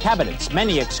 Bedroom cabinets,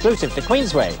 many exclusive to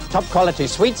Queensway. Top quality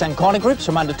suites and corner groups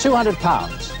from under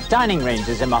 £200. Dining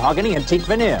ranges in mahogany and teak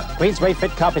veneer. Queensway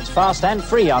fit carpets fast and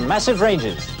free on massive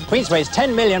ranges. Queensway's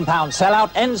 £10 million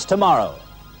sellout ends tomorrow.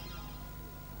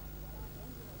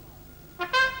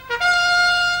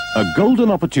 A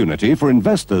golden opportunity for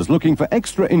investors looking for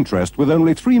extra interest with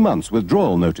only 3 months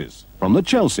withdrawal notice. From the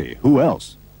Chelsea, who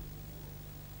else?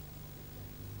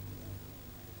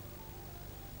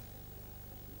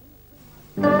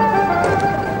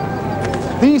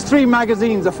 These 3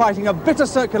 magazines are fighting a bitter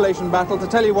circulation battle to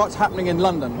tell you what's happening in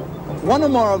London. One or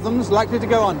more of them's likely to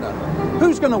go under.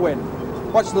 Who's going to win?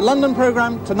 Watch the London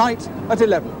programme tonight at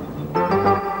 11.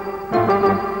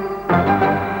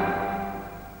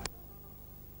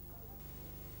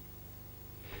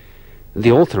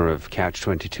 The author of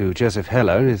Catch-22, Joseph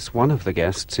Heller, is one of the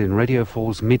guests in Radio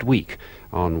 4's Midweek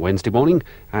on Wednesday morning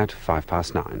at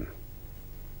 9:05.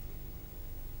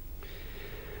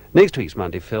 Next week's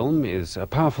Monday film is a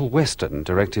powerful western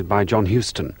directed by John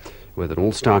Huston, with an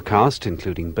all-star cast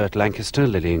including Burt Lancaster,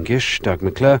 Lillian Gish, Doug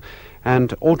McClure,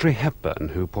 and Audrey Hepburn,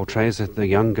 who portrays the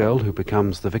young girl who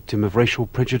becomes the victim of racial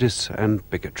prejudice and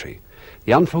bigotry.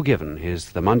 The Unforgiven is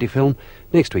the Monday film,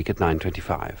 next week at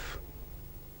 9:25.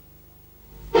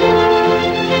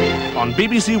 On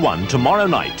BBC One tomorrow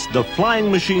night, The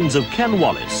Flying Machines of Ken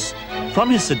Wallace. From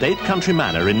his sedate country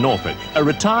manor in Norfolk, a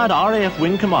retired RAF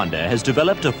wing commander has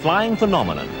developed a flying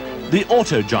phenomenon, the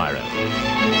autogyro.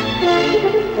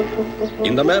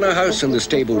 In the manor house and the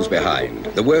stables behind,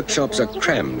 the workshops are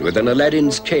crammed with an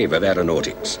Aladdin's cave of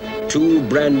aeronautics. 2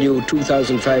 brand new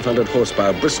 2,500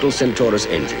 horsepower Bristol Centaurus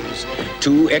engines,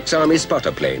 2 ex-Army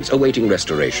spotter planes awaiting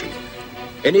restoration.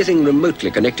 Anything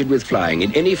remotely connected with flying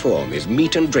in any form is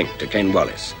meat and drink to Ken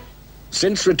Wallace.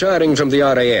 Since retiring from the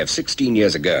RAF 16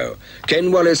 years ago,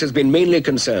 Ken Wallace has been mainly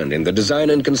concerned in the design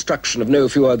and construction of no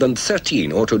fewer than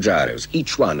 13 autogyros,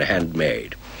 each one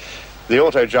handmade. The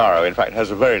autogyro, in fact,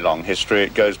 has a very long history.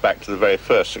 It goes back to the very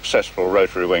first successful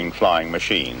rotary wing flying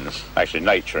machines. Actually,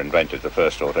 nature invented the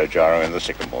first autogyro in the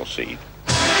sycamore seed.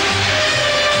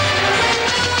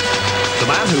 The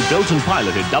man who built and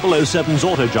piloted 007's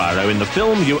autogyro in the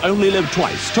film You Only Live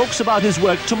Twice talks about his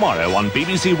work tomorrow on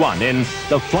BBC One in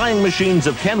The Flying Machines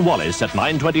of Ken Wallace at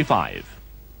 9:25.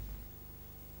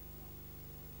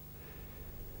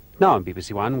 Now on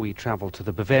BBC One, we travel to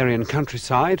the Bavarian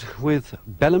countryside with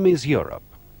Bellamy's Europe.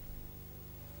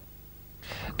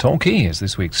 Torquay is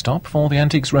this week's stop for the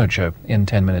Antiques Roadshow in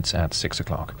 10 minutes at 6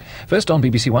 o'clock. First on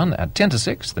BBC One at 10 to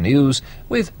 6, the news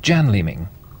with Jan Leeming.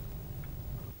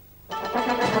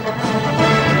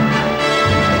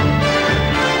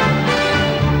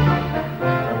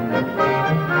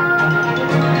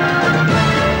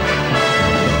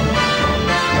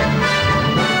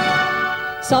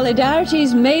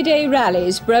 Solidarity's May Day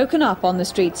rallies broken up on the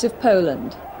streets of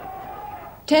Poland.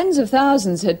 Tens of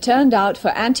thousands had turned out for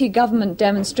anti-government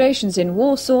demonstrations in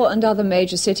Warsaw and other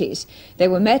major cities. They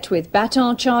were met with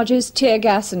baton charges, tear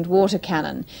gas and water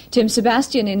cannon. Tim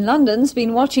Sebastian in London's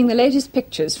been watching the latest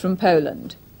pictures from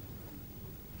Poland.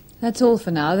 That's all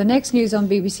for now. The next news on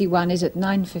BBC One is at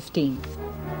 9:15.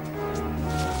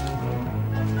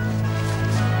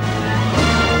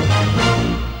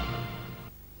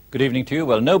 Good evening to you.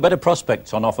 Well, no better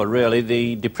prospects on offer, really.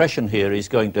 The depression here is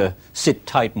going to sit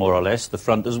tight, more or less, the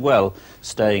front as well,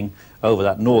 staying over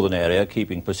that northern area,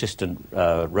 keeping persistent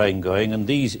rain going. And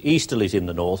these easterlies in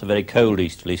the north are very cold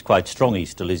easterlies, quite strong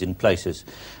easterlies in places,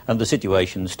 and the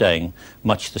situation staying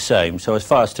much the same. So as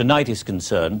far as tonight is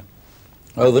concerned,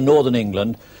 over northern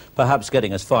England, perhaps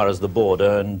getting as far as the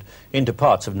border and into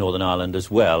parts of Northern Ireland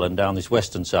as well, and down this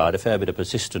western side, a fair bit of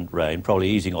persistent rain, probably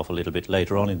easing off a little bit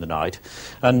later on in the night.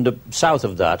 And south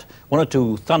of that, one or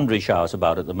two thundery showers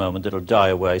about at the moment that'll die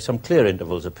away, some clear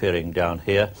intervals appearing down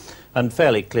here, and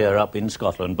fairly clear up in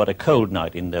Scotland, but a cold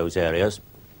night in those areas.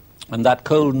 And that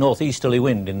cold northeasterly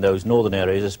wind in those northern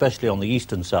areas, especially on the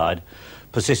eastern side,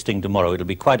 persisting tomorrow. It'll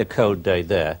be quite a cold day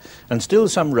there. And still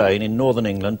some rain in northern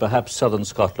England, perhaps southern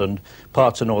Scotland,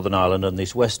 parts of Northern Ireland and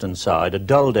this western side. A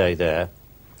dull day there.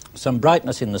 Some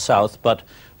brightness in the south, but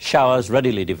showers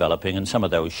readily developing, and some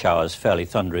of those showers fairly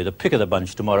thundery. The pick of the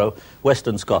bunch tomorrow,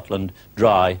 western Scotland,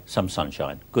 dry, some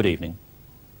sunshine. Good evening.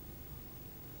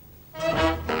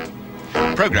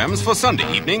 Programmes for Sunday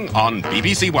evening on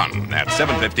BBC One. At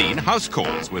 7:15, House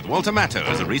Calls with Walter Matto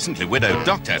as a recently widowed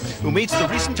doctor who meets the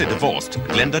recently divorced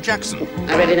Glenda Jackson.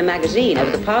 I read in a magazine,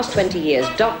 over the past 20 years,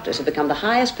 doctors have become the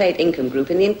highest paid income group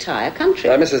in the entire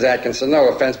country. Mrs. Atkinson, no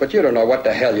offense, but you don't know what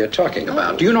the hell you're talking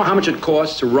about. Do you know how much it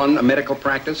costs to run a medical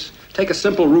practice? Take a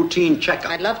simple routine checkup.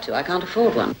 I'd love to. I can't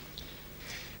afford one.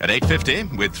 At 8:50,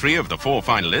 with 3 of the 4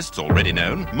 finalists already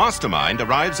known, Mastermind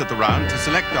arrives at the round to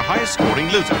select the highest scoring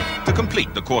loser to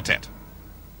complete the quartet.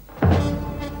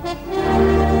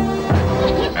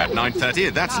 At 9:30,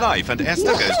 That's Life, and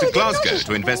Esther goes to Glasgow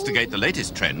to investigate the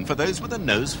latest trend for those with a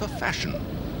nose for fashion.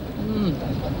 Do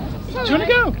you want to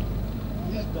go?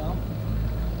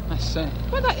 I see.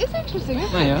 Well, that is interesting,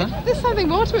 isn't it? Yeah. There's something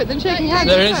more to it than shaking hands.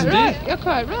 There is indeed. Right. You're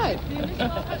quite right.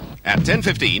 At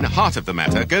 10:15, Heart of the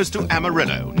Matter goes to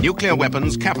Amarillo, nuclear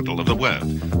weapons capital of the world,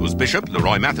 whose Bishop,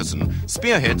 Leroy Matheson,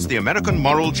 spearheads the American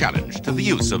moral challenge to the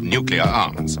use of nuclear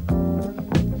arms.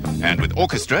 And with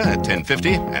orchestra at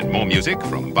 10:50 and more music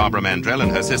from Barbara Mandrell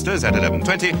and her sisters at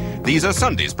 11:20, these are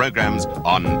Sunday's programmes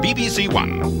on BBC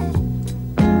One.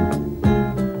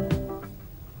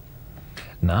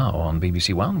 Now on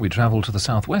BBC One, we travel to the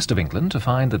southwest of England to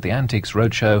find that the Antiques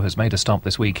Roadshow has made a stop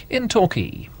this week in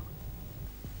Torquay.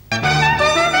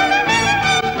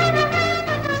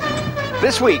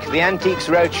 This week, the Antiques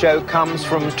Roadshow comes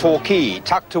from Torquay,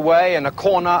 tucked away in a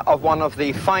corner of one of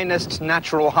the finest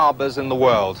natural harbours in the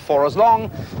world. For as long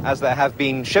as there have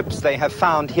been ships, they have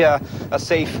found here a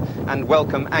safe and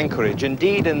welcome anchorage.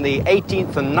 Indeed, in the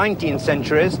 18th and 19th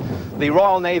centuries, the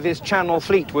Royal Navy's Channel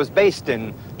Fleet was based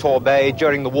in Torbay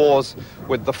during the wars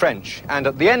with the French. And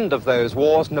at the end of those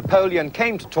wars, Napoleon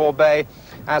came to Torbay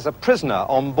as a prisoner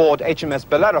on board HMS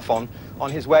Bellerophon on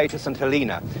his way to St.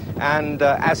 Helena. And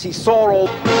as he saw all...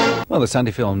 Well, the Sunday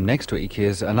film next week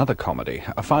is another comedy,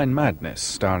 A Fine Madness,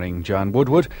 starring Joanne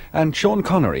Woodward and Sean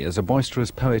Connery as a boisterous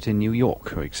poet in New York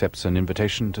who accepts an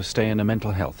invitation to stay in a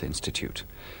mental health institute.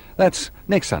 That's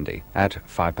next Sunday at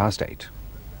 8:05.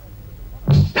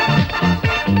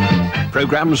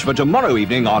 Programmes for tomorrow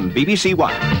evening on BBC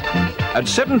One. At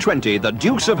 7:20, The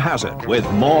Dukes of Hazzard, with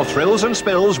more thrills and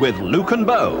spills with Luke and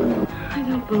Beau. I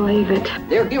don't believe it.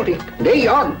 They're guilty. They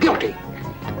are guilty.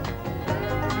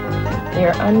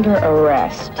 You're under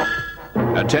arrest.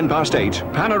 At 8:10,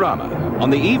 Panorama. On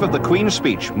the eve of the Queen's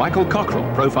speech, Michael Cockrell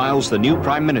profiles the new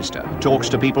Prime Minister, talks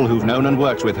to people who've known and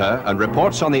worked with her, and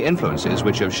reports on the influences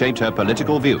which have shaped her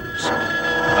political views.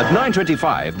 At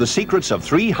 9:25, The Secrets of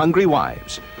 3 Hungry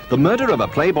Wives. the murder of a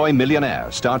playboy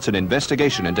millionaire starts an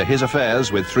investigation into his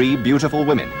affairs with 3 beautiful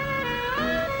women.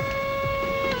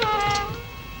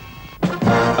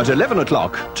 At 11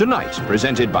 o'clock tonight,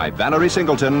 presented by Valerie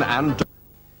Singleton and...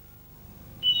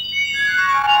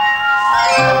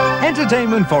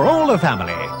 Entertainment for all the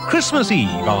family. Christmas Eve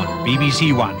on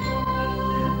BBC One.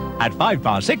 At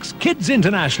 6:05, Kids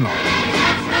International.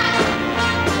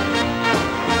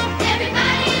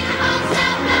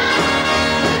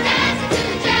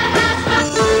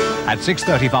 At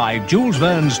 6:35, Jules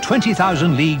Verne's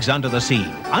 20,000 Leagues Under the Sea.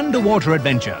 Underwater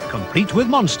adventure, complete with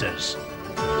monsters.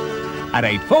 At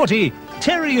 8:40,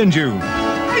 Terry and June.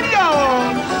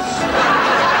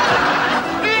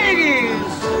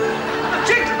 Ladies,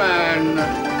 gentlemen,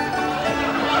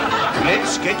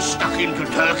 let's get stuck into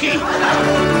turkey.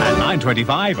 At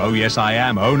 9:25, Oh Yes I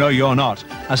Am, Oh No You're Not.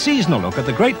 A seasonal look at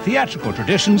the great theatrical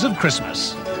traditions of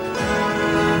Christmas.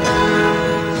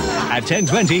 At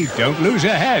 10:20, Don't Lose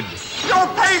Your Head. You'll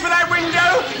pay for that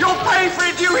window! You'll pay for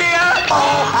it, you hear?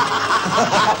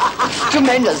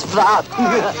 Tremendous flop.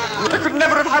 It could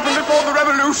never have happened before the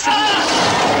revolution.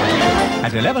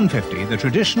 At 11:50, the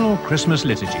traditional Christmas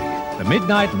liturgy, the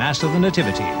midnight Mass of the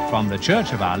Nativity from the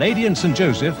Church of Our Lady and St.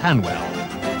 Joseph, Hanwell.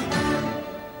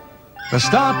 The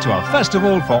start to a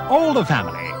festival for all the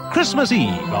family, Christmas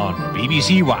Eve on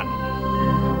BBC One.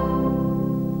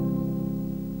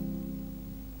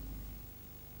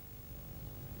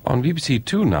 On BBC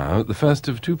Two now, the first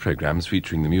of 2 programmes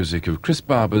featuring the music of Chris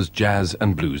Barber's Jazz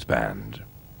and Blues Band.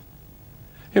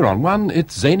 Here on One,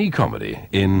 it's zany comedy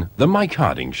in The Mike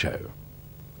Harding Show.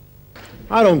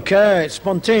 I don't care. It's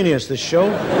spontaneous, this show.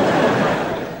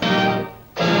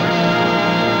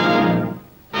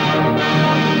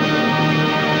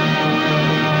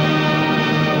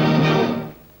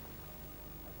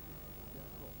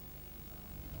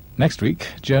 Next week,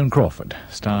 Joan Crawford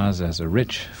stars as a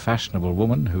rich, fashionable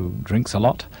woman who drinks a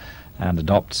lot and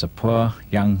adopts a poor,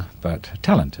 young, but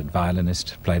talented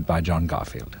violinist played by John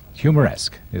Garfield.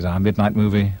 Humoresque is our midnight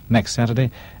movie next Saturday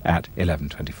at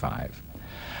 11:25.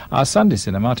 Our Sunday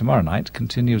cinema tomorrow night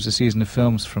continues a season of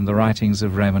films from the writings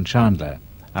of Raymond Chandler.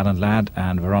 Alan Ladd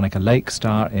and Veronica Lake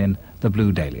star in The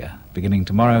Blue Dahlia, beginning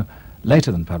tomorrow,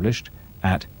 later than published,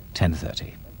 at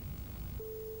 10:30.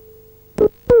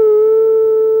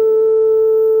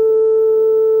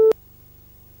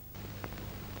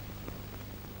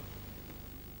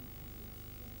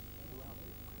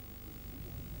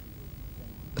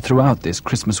 Throughout this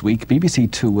Christmas week, BBC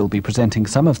Two will be presenting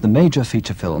some of the major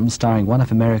feature films starring one of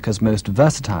America's most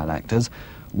versatile actors,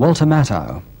 Walter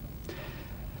Matthau.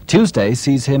 Tuesday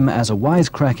sees him as a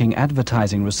wisecracking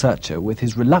advertising researcher with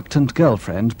his reluctant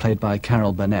girlfriend, played by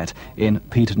Carol Burnett, in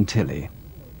Pete and Tilly.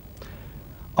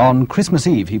 On Christmas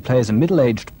Eve, he plays a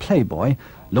middle-aged playboy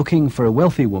looking for a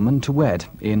wealthy woman to wed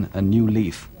in A New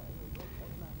Leaf.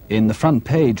 In the front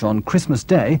page on Christmas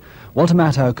Day, Walter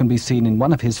Matthau can be seen in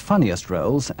one of his funniest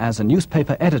roles as a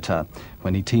newspaper editor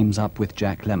when he teams up with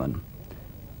Jack Lemmon.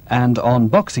 And on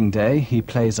Boxing Day, he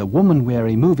plays a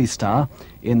woman-weary movie star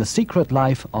in The Secret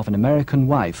Life of an American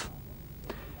Wife.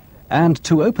 And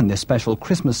to open this special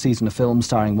Christmas season of films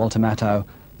starring Walter Matthau,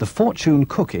 The Fortune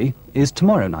Cookie is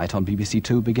tomorrow night on BBC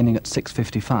Two beginning at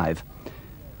 6:55.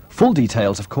 Full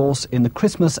details, of course, in the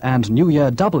Christmas and New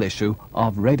Year double issue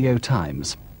of Radio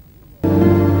Times.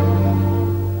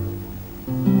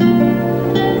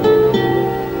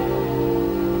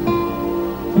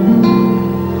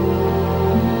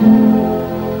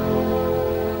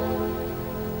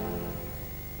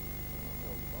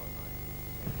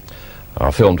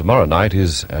 Our film tomorrow night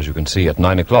is, as you can see, at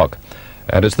 9 o'clock.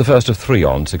 And it's the first of 3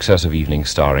 on successive evenings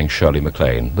starring Shirley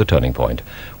MacLaine, The Turning Point,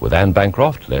 with Anne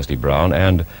Bancroft, Leslie Brown,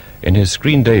 and, in his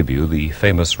screen debut, the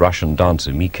famous Russian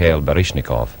dancer Mikhail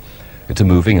Baryshnikov. It's a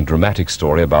moving and dramatic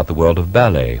story about the world of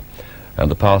ballet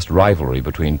and the past rivalry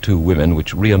between 2 women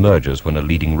which re-emerges when a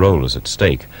leading role is at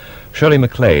stake. Shirley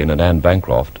MacLaine and Anne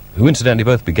Bancroft, who incidentally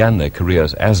both began their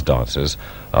careers as dancers,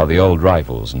 are the old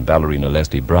rivals, and ballerina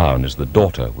Leslie Brown is the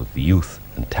daughter with the youth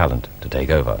and talent to take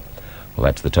over. Well,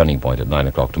 that's The Turning Point at 9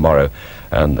 o'clock tomorrow,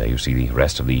 and there you see the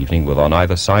rest of the evening with, on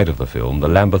either side of the film, The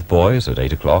Lambeth Boys at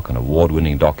 8 o'clock, an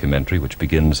award-winning documentary which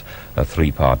begins a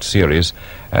 3-part series,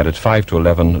 and at 5 to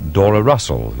 11, Dora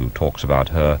Russell, who talks about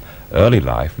her early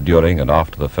life during and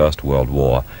after the First World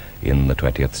War in the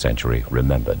 20th century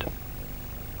remembered.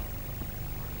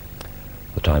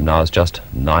 The time now is just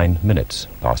 9 minutes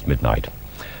past midnight.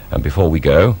 And before we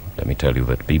go, let me tell you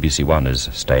that BBC One is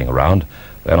staying around.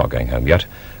 They're not going home yet.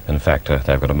 In fact,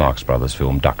 they've got a Marx Brothers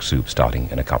film, Duck Soup, starting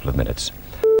in a couple of minutes.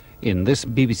 In this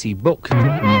BBC book...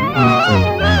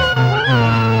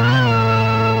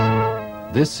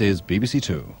 This is BBC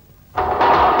Two.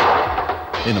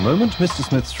 In a moment, Mr.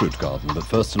 Smith's Fruit Garden, but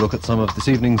first a look at some of this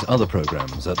evening's other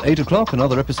programmes. At 8 o'clock,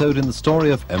 another episode in the story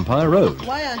of Empire Road.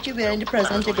 Why aren't you wearing the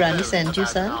present your granny sent you,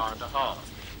 son?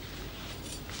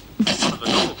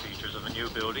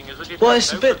 Why,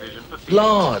 it's a bit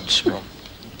large, Mum.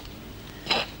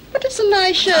 But it's a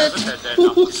nice shirt.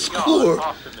 Score.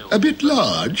 A bit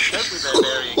large.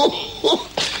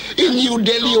 In New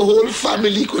Delhi, your whole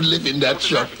family could live in that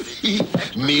shop.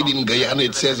 Made in Guyana,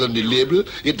 it says on the label.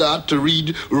 It ought to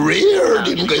read reared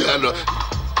in Guyana.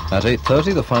 At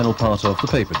 8:30, the final part of The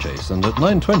Paper Chase, and at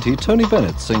 9:20, Tony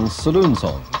Bennett sings saloon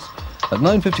songs. At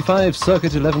 9:55,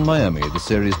 Circuit 11 Miami, the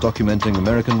series documenting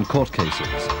American court cases.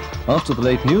 After the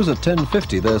late news at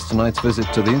 10:50, there's tonight's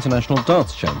visit to the International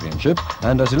Darts Championship,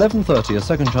 and at 11:30, a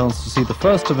second chance to see the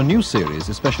first of a new series,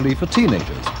 especially for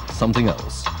teenagers, Something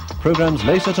Else. Programmes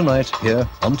later tonight here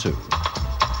on 2.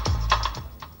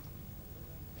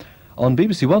 On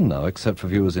BBC One now, except for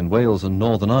viewers in Wales and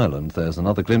Northern Ireland, there's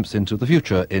another glimpse into the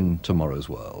future in Tomorrow's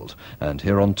World. And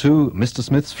here on 2, Mr.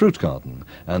 Smith's Fruit Garden,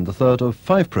 and the third of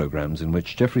 5 programmes in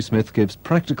which Geoffrey Smith gives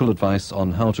practical advice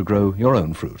on how to grow your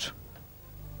own fruit.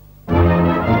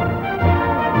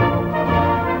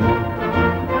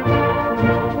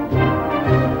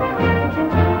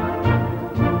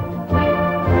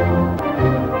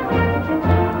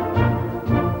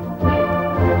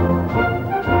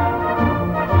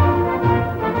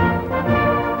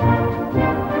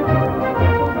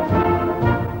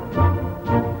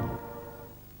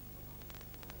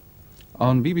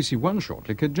 On BBC One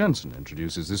shortly, Kid Jensen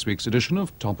introduces this week's edition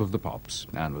of Top of the Pops.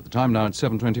 And with the time now at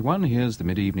 7:21, here's the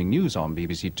mid-evening news on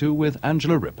BBC Two with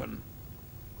Angela Rippon.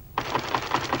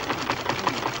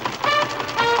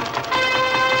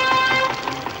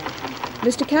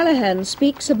 Mr. Callaghan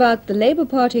speaks about the Labour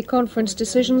Party conference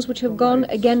decisions which have gone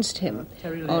against him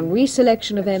on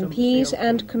reselection of MPs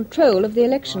and control of the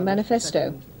election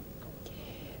manifesto.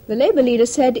 The Labour leader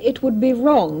said it would be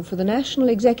wrong for the National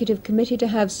Executive Committee to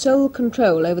have sole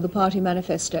control over the party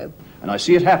manifesto. And I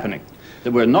see it happening,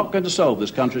 that we're not going to solve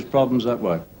this country's problems that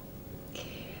way.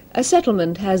 A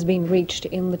settlement has been reached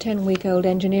in the 10-week-old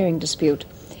engineering dispute.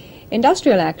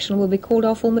 Industrial action will be called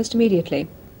off almost immediately.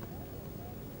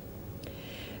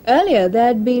 Earlier, there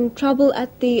had been trouble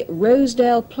at the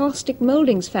Rosedale Plastic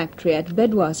Mouldings factory at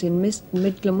Bedwas in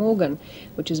Mid Glamorgan,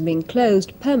 which has been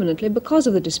closed permanently because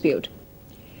of the dispute.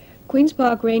 Queen's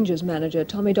Park Rangers manager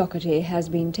Tommy Docherty has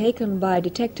been taken by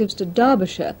detectives to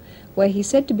Derbyshire, where he's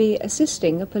said to be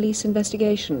assisting a police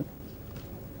investigation.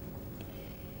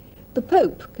 The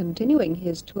Pope, continuing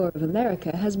his tour of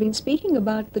America, has been speaking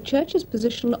about the Church's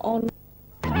position on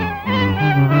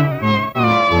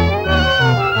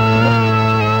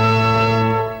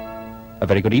A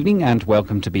very good evening and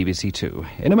welcome to BBC Two.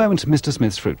 In a moment, Mr.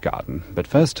 Smith's Fruit Garden. But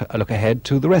first, a look ahead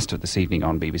to the rest of this evening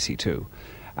on BBC Two.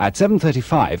 At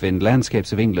 7:35 in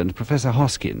Landscapes of England, Professor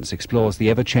Hoskins explores the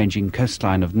ever-changing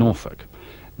coastline of Norfolk.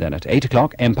 Then at 8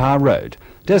 o'clock, Empire Road.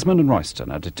 Desmond and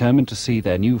Royston are determined to see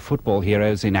their new football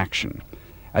heroes in action.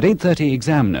 At 8:30,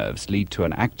 exam nerves lead to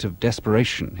an act of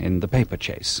desperation in The Paper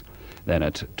Chase. Then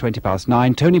at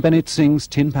 9:20, Tony Bennett sings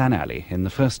Tin Pan Alley in the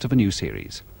first of a new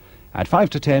series. At 5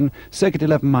 to 10, Circuit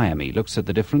 11 Miami looks at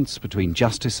the difference between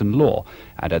justice and law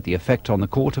and at the effect on the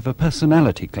court of a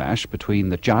personality clash between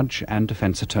the judge and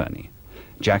defence attorney.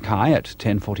 Jack High at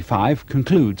 10:45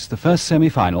 concludes the first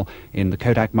semi-final in the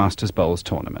Kodak Masters Bowls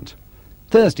tournament.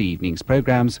 Thursday evening's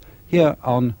programmes here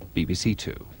on BBC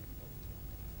Two.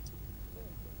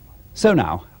 So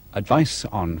now, advice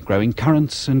on growing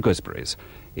currants and gooseberries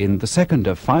in the second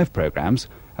of 5 programmes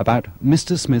about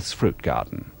Mr. Smith's Fruit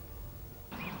Garden.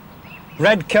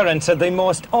 Red currants are the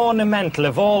most ornamental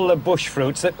of all the bush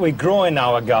fruits that we grow in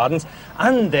our gardens,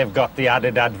 and they've got the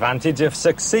added advantage of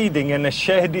succeeding in a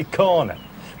shady corner.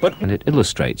 And it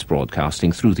illustrates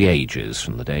broadcasting through the ages,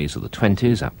 from the days of the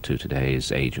 20s up to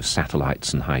today's age of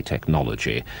satellites and high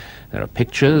technology. There are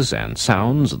pictures and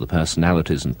sounds of the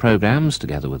personalities and programmes,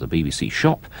 together with a BBC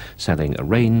shop selling a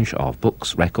range of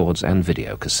books, records and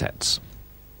video cassettes.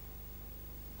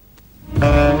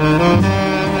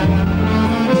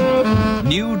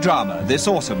 New drama this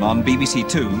autumn on BBC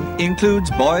Two includes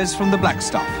Boys from the Black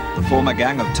Stuff, the former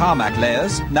gang of tarmac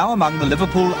layers, now among the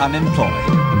Liverpool unemployed.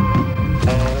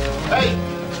 Hey,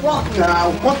 what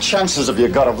now? What chances have you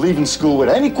got of leaving school with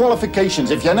any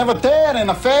qualifications if you're never there in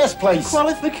the first place?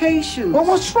 Qualifications? Well,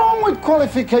 what's wrong with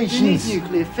qualifications? You need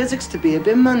nuclear physics to be a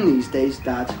bin man these days,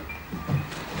 Dad.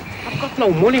 I've got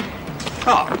no money.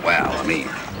 Oh, well, I mean,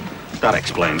 that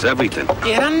explains everything.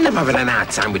 Yeah, I'm never having an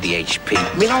hard time with the HP.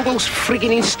 I mean, all those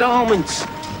frigging installments.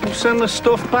 We'll send the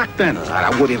stuff back then. I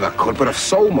would if I could, but I've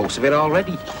sold most of it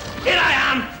already. Here I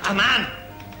am, a man.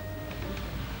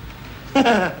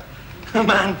 A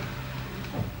man.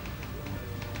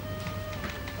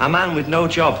 A man with no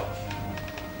job.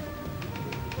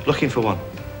 Looking for one.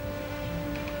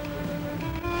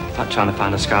 I'm trying to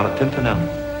find a Scarlet Pimpernel.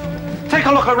 Take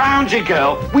a look around you,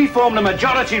 girl. We form the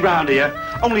majority round here.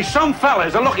 Only some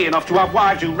fellas are lucky enough to have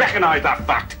wives who recognise that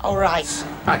fact. All right.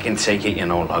 I can take it, you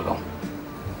know, Luggo.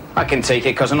 I can take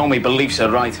it because I know my beliefs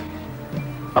are right.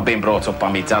 I've been brought up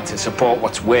by my dad to support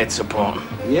what's worth supporting.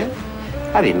 Yeah?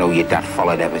 I didn't know your dad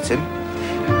followed Everton.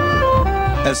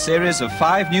 A series of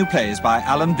 5 new plays by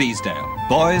Alan Beesdale.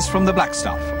 Boys from the Black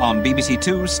Stuff on BBC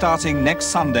Two starting next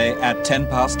Sunday at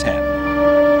 10:10.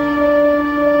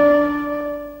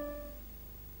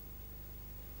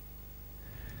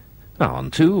 Now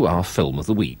on to our film of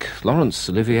the week. Laurence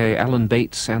Olivier, Alan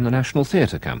Bates and the National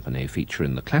Theatre Company feature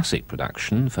in the classic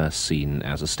production, first seen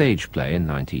as a stage play in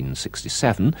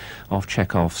 1967, of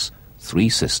Chekhov's Three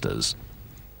Sisters.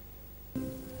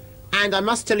 And I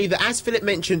must tell you that, as Philip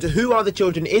mentioned, Who Are the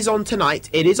Children is on tonight.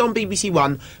 It is on BBC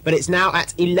One, but it's now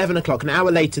at 11 o'clock, an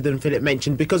hour later than Philip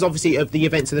mentioned, because obviously of the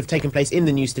events that have taken place in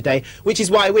the news today, which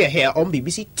is why we're here on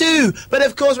BBC Two. But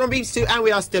of course we're on BBC Two, and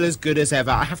we are still as good as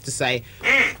ever, I have to say.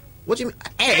 What do you mean?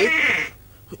 Ed?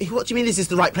 What do you mean this is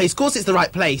the right place? Of course it's the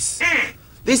right place.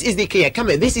 This is the... Yeah, come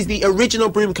here. This is the original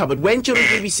broom cupboard. When Children's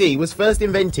BBC was first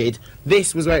invented,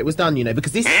 this was where it was done, you know,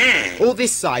 because this... all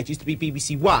this side used to be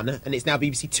BBC One, and it's now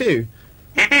BBC Two.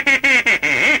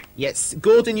 Yes,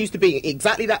 Gordon used to be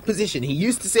exactly that position. He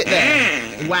used to sit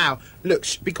there. Wow. Look,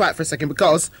 be quiet for a second,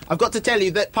 because I've got to tell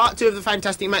you that part 2 of the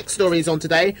Fantastic Max story is on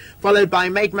today, followed by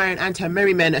Maid Marian and Her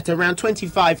Merry Men at around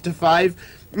 25 to 5.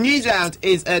 News Round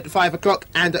is at 5 o'clock,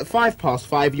 and at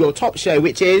 5:05, your top show,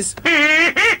 which is...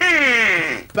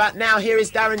 But now here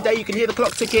is Darren Day. You can hear the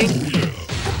clock ticking.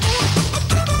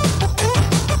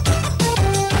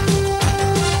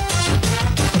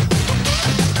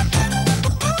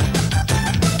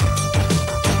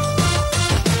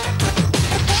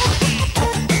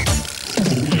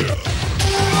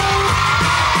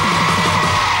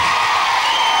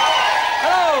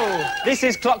 This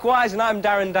is Clockwise and I'm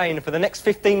Darren Dane. For the next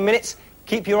 15 minutes,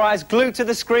 keep your eyes glued to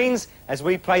the screens as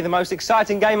we play the most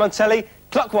exciting game on telly,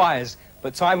 Clockwise.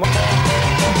 But time... And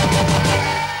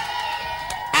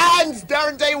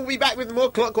Darren Day will be back with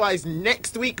more Clockwise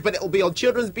next week, but it'll be on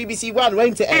Children's BBC One,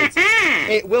 won't it, Ed?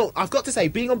 It will. I've got to say,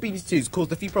 being on BBC Two's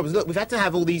caused a few problems. Look, we've had to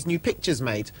have all these new pictures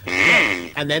made.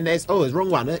 And then there's... Oh, there's the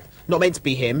wrong one. Not meant to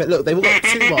be him, but look, they've all got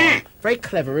 2 on. Very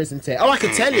clever, isn't it? Oh, I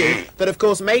could tell you that, of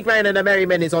course, Maid Marian and Her Merry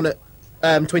Men is on at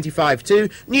 25 to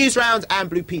News Round and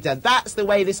Blue Peter. That's the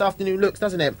way this afternoon looks,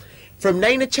 doesn't it? From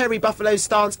Nana Cherry Buffalo's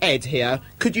stance, Ed here,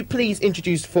 could you please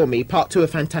introduce for me part 2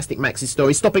 of Fantastic Max's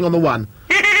story, stopping on the 1?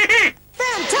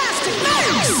 Fantastic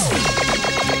Max!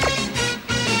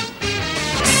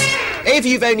 If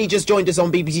you've only just joined us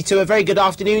on BBC Two, a very good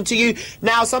afternoon to you.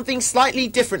 Now, something slightly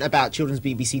different about Children's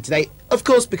BBC today, of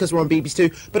course because we're on BBC Two,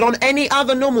 but on any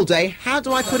other normal day, how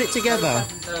do I put it together?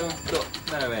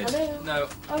 No, Ed. No.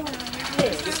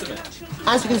 Just a minute.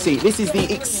 As you can see, this is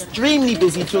the extremely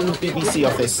busy Children's BBC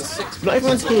office. Not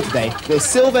everyone's here today. There's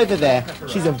Sylve over there.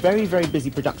 She's a very, very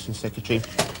busy production secretary.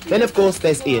 Then, of course,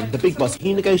 there's Ian, the big boss.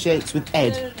 He negotiates with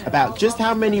Ed about just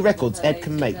how many records Ed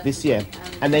can make this year.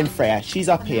 And then Freya, she's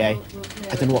our PA.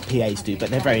 I don't know what PAs do, but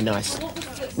they're very nice.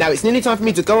 Now, it's nearly time for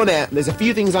me to go on air. There's a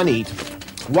few things I need.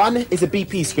 1 is a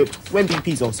BP script, when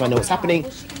BP's on, so I know what's happening.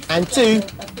 And 2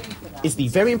 is the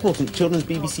very important Children's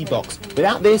BBC box.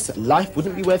 Without this, life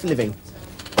wouldn't be worth living.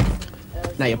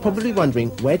 Now, you're probably wondering,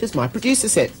 where does my producer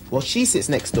sit? Well, she sits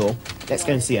next door. Let's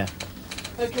go and see her.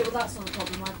 OK, well, that's not a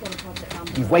problem. I've got a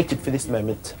project. You've waited for this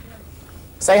moment.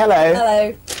 Say hello.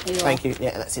 Hello. Thank you.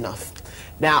 Yeah, that's enough.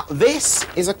 Now, this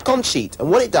is a con sheet, and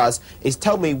what it does is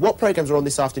tell me what programmes are on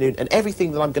this afternoon and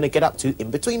everything that I'm going to get up to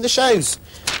in between the shows.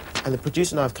 And the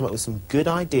producer and I have come up with some good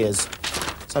ideas,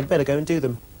 so I'd better go and do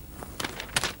them.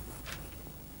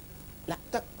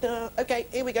 OK,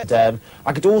 here we go.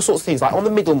 I could do all sorts of things, like on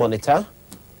the middle monitor,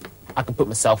 I could put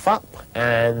myself up,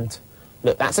 and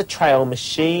look, that's a trail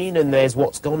machine, and there's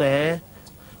what's gone air.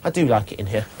 I do like it in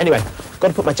here. Anyway, got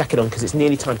to put my jacket on because it's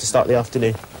nearly time to start the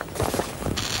afternoon.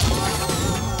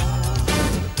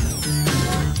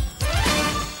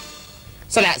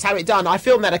 So that's how it's done. I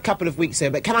filmed that a couple of weeks ago,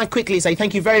 but can I quickly say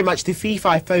thank you very much to Fee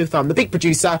Fi Fo Thumb, the big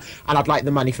producer, and I'd like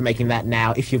the money for making that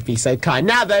now, if you'd be so kind.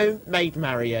 Now, though, Maid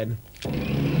Marian.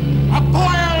 A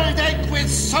boiled egg with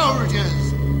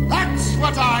soldiers. That's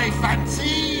what I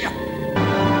fancy.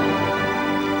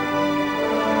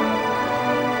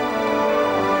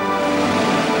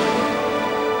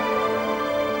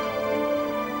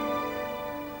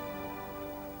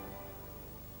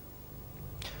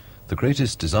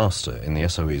 greatest disaster in the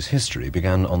SOE's history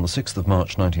began on the 6th of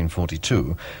March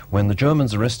 1942, when the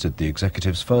Germans arrested the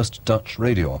executive's first Dutch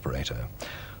radio operator.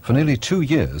 For nearly 2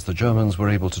 years, the Germans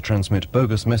were able to transmit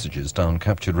bogus messages down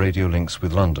captured radio links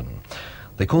with London.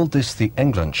 They called this the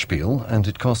Englandspiel, and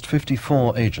it cost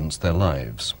 54 agents their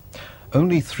lives.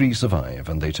 Only 3 survive,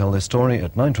 and they tell their story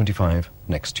at 9:25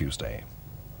 next Tuesday.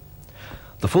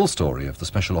 The full story of the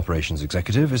Special Operations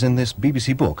Executive is in this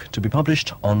BBC book, to be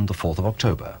published on the 4th of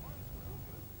October.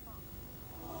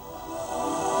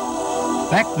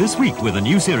 Back this week with a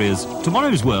new series,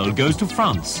 Tomorrow's World goes to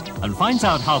France and finds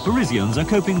out how Parisians are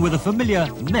coping with a familiar,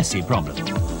 messy problem.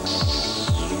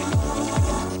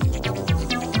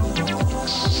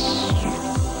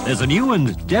 There's a new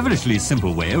and devilishly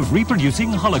simple way of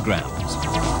reproducing holograms.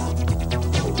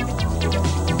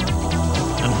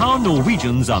 And how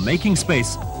Norwegians are making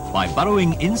space by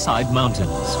burrowing inside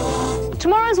mountains.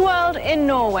 Tomorrow's World in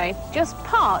Norway, just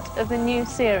part of the new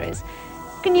series.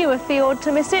 Can you afford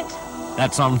to miss it?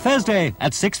 That's on Thursday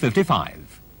at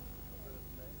 6:55.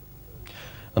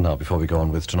 And now, before we go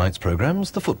on with tonight's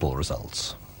programmes, the football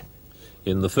results.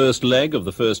 In the first leg of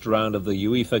the first round of the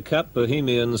UEFA Cup,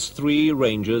 Bohemians 3,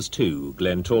 Rangers 2,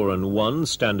 Glentoran 1,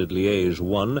 Standard Liège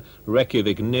 1,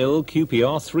 Reykjavik 0,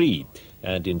 QPR 3.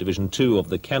 And in Division 2 of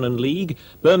the Cannon League,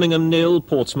 Birmingham 0,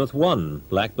 Portsmouth 1,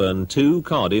 Blackburn 2,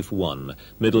 Cardiff 1,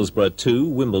 Middlesbrough 2,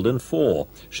 Wimbledon 4,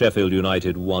 Sheffield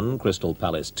United 1, Crystal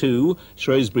Palace 2,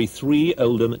 Shrewsbury 3,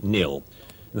 Oldham 0.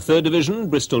 In the third division,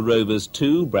 Bristol Rovers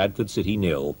 2, Bradford City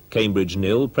 0, Cambridge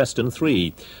 0, Preston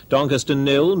 3, Doncaster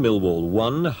 0, Millwall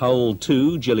 1, Hull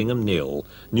 2, Gillingham 0,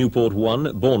 Newport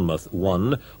 1, Bournemouth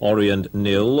 1, Orient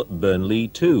 0, Burnley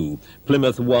 2,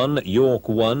 Plymouth 1, York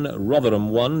 1,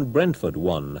 Rotherham 1, Brentford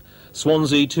 1,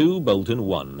 Swansea 2, Bolton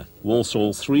 1,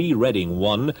 Walsall 3, Reading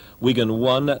 1, Wigan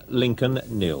 1, Lincoln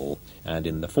 0. And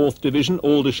in the fourth division,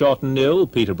 Aldershot 0,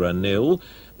 Peterborough 0,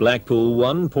 Blackpool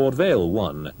 1, Port Vale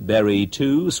 1, Bury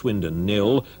 2, Swindon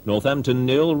 0, Northampton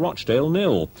 0, Rochdale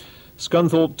 0,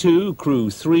 Scunthorpe 2, Crewe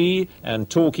 3, and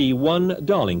Torquay 1,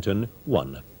 Darlington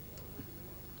 1.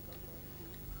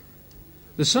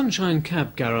 The Sunshine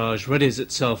Cab Garage readies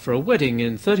itself for a wedding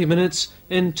in 30 minutes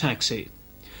in Taxi.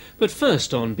 But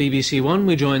first on BBC One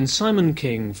we join Simon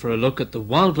King for a look at the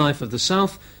wildlife of the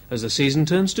South as the season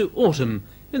turns to autumn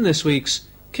in this week's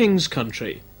King's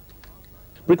Country.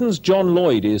 Britain's John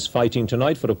Lloyd is fighting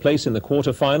tonight for a place in the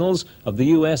quarter-finals of the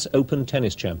US Open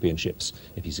Tennis Championships.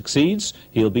 If he succeeds,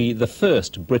 he'll be the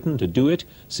first Briton to do it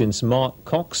since Mark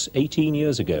Cox 18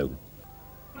 years ago.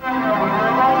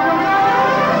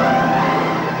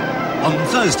 On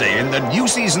Thursday in the new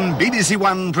season, BBC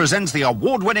One presents the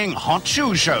award-winning Hot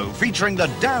Shoe Show, featuring the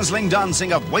dazzling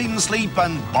dancing of Wayne Sleep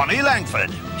and Bonnie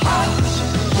Langford.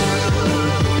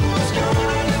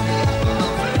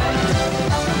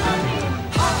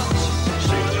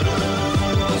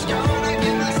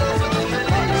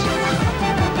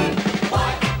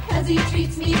 He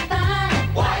treats me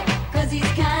fine. Why? 'Cause he's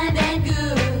kind and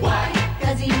good. Why?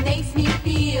 'Cause he makes me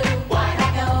feel like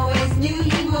I always knew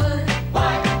he would.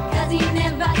 Why? 'Cause he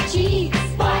never cheats.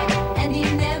 Why? And he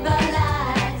never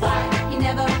lies. Why? He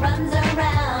never runs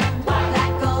around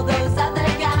like all those other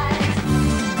guys.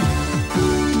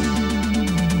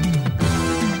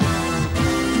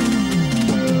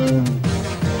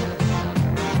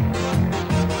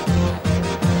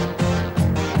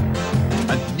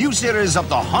 New series of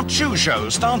the Hot Shoe Show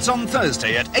starts on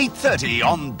Thursday at 8:30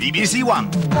 on BBC One.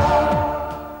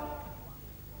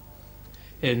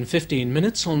 In 15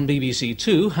 minutes on BBC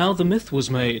Two, How the Myth Was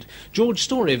Made. George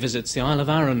Story visits the Isle of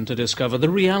Arran to discover the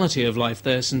reality of life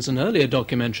there since an earlier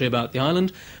documentary about the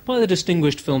island by the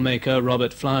distinguished filmmaker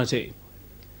Robert Flaherty.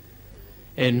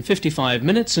 In 55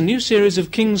 minutes, a new series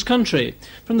of King's Country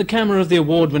from the camera of the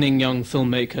award-winning young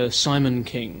filmmaker Simon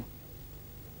King.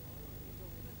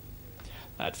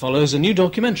 That follows a new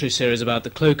documentary series about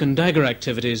the cloak and dagger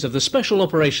activities of the Special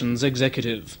Operations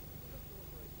Executive.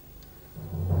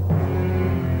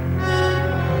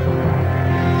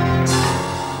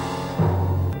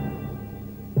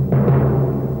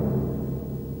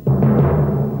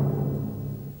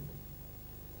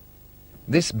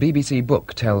 This BBC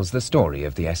book tells the story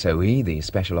of the SOE, the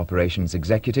Special Operations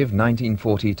Executive,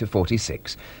 1940 to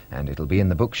 46, and it'll be in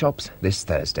the bookshops this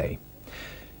Thursday.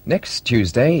 Next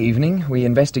Tuesday evening, we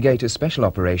investigate a special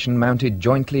operation mounted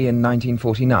jointly in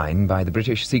 1949 by the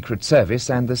British Secret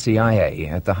Service and the CIA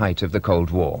at the height of the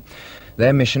Cold War.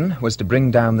 Their mission was to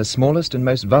bring down the smallest and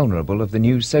most vulnerable of the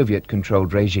new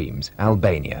Soviet-controlled regimes,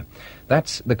 Albania.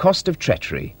 That's The Cost of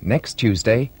Treachery, next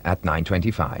Tuesday at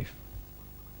 9:25.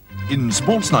 In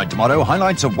Sports Night tomorrow,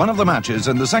 highlights of one of the matches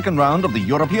in the second round of the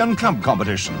European club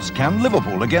competitions. Can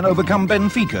Liverpool again overcome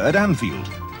Benfica at Anfield?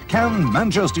 Can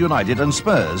Manchester United and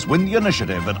Spurs win the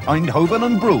initiative at Eindhoven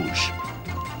and Bruges?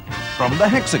 From the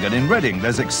Hexagon in Reading,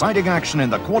 there's exciting action in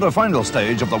the quarter-final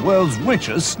stage of the world's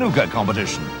richest snooker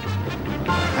competition.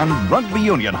 And rugby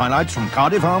union highlights from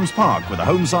Cardiff Arms Park, with the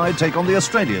home side take on the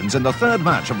Australians in the third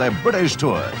match of their British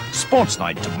tour. Sports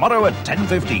Night tomorrow at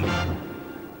 10:15.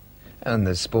 And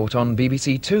there's sport on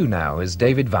BBC Two now as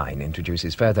David Vine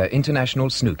introduces further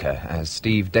international snooker as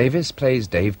Steve Davis plays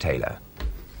Dave Taylor.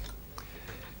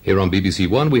 Here on BBC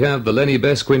One we have the Lenny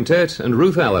Best Quintet and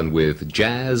Ruth Allen with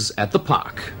Jazz at the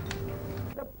Park.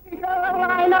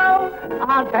 I know,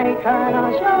 I'll take her to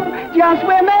a show, just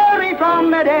where Mary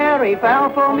from the dairy fell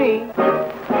for me.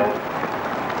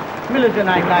 Miller's a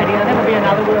nice lady, there'll never be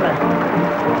another, will there?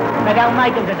 They don't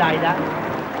make them today, that.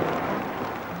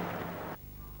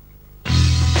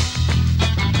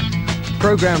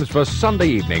 Programmes for Sunday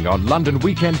evening on London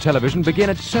Weekend Television begin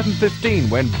at 7:15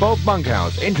 when Bob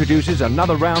Monkhouse introduces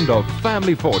another round of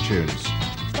Family Fortunes.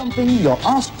 Something you're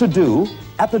asked to do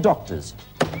at the doctor's.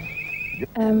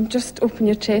 Just open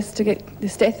your chest to get the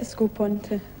stethoscope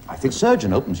onto. I think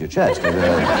surgeon opens your chest.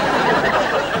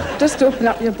 Just to open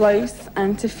up your blouse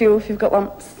and to feel if you've got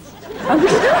lumps.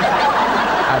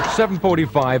 At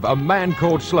 7:45, a man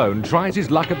called Sloan tries his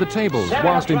luck at the tables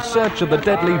whilst in search of the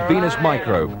deadly Venus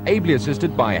microbe, ably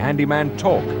assisted by handyman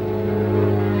Torque.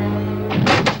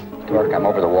 Torque, I'm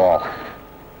over the wall.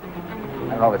 I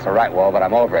don't know if it's the right wall, but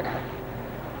I'm over it.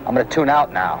 I'm gonna tune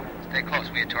out now. Stay close,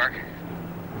 will you, Torque?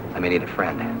 I may need a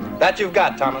friend. That you've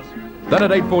got, Thomas. Then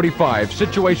at 8:45,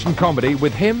 situation comedy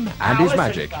with him and his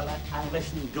magic. Fella, and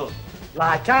listen good.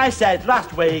 Like I said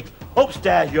last week,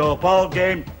 upstairs your ball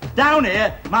game, down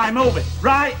here my movie.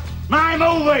 Right? My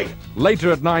movie!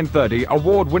 Later at 9:30,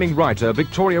 award-winning writer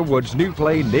Victoria Wood's new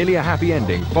play Nearly a Happy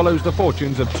Ending follows the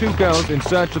fortunes of two girls in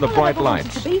search of the bright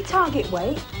lights. To be target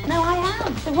weight? No, I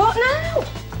am. So what now?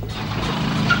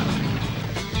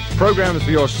 Programmes for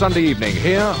your Sunday evening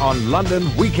here on London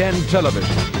Weekend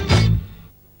Television.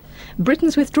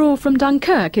 Britain's withdrawal from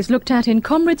Dunkirk is looked at in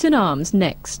Comrades in Arms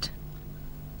next.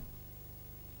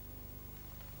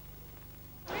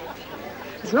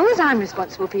 As long as I'm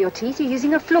responsible for your teeth, you're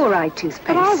using a fluoride toothpaste.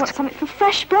 But I want something for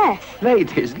fresh breath.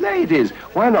 Ladies,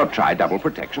 why not try double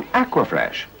protection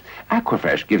Aquafresh?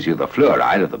 Aquafresh gives you the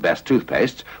fluoride of the best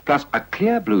toothpastes, plus a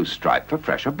clear blue stripe for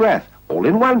fresher breath, all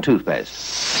in one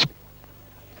toothpaste.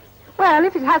 Well,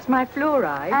 if it has my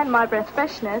fluoride... And my breath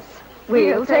freshness.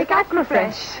 We'll take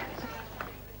Aquafresh.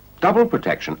 Double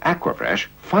protection Aquafresh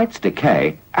fights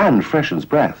decay and freshens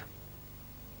breath.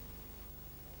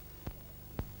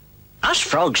 Us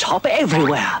frogs hop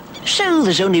everywhere. So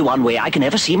there's only one way I can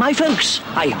ever see my folks.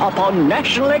 I hop on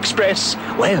National Express.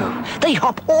 Well, they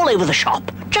hop all over the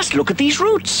shop. Just look at these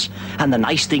roots. And the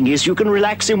nice thing is you can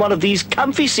relax in one of these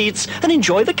comfy seats and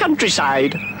enjoy the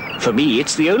countryside. For me,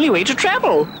 it's the only way to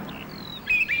travel.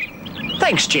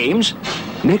 Thanks, James.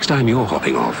 Next time you're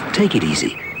hopping off, take it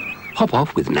easy. Hop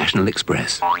off with National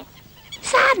Express.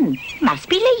 Son, must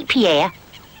be leap year.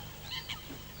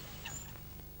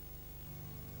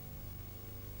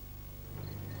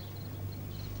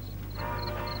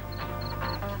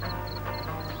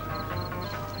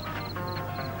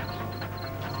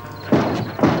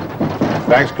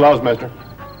 Thanks, Klausmeister.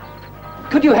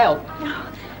 Could you help?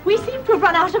 We seem to have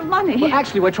run out of money. Well,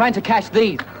 actually, we're trying to cash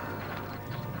these.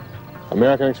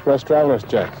 American Express traveler's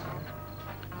checks.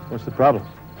 What's the problem?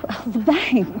 The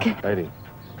bank. Lady,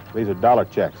 these are dollar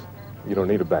checks. You don't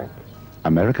need a bank.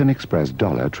 American Express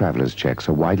dollar traveler's checks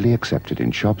are widely accepted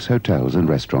in shops, hotels, and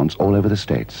restaurants all over the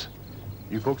States.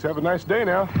 You folks have a nice day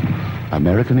now.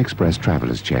 American Express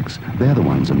traveler's checks, they're the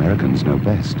ones Americans know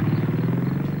best.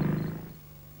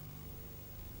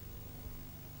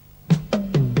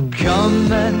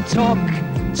 Come and talk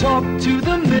to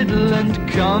the middle and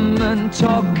come and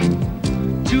talk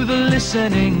to the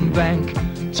listening bank.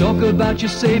 Talk about your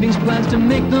savings plans to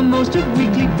make the most of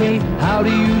weekly pay. How to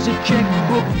use a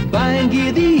checkbook, buying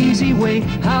gear the easy way.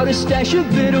 How to stash a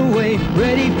bit away,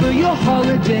 ready for your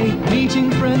holiday.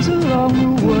 Meeting friends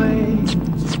along the way.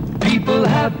 People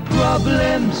have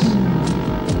problems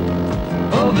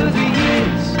over the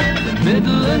years. The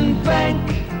Midland Bank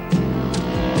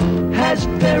has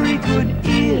very good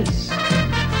ears,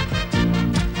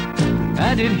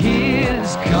 and it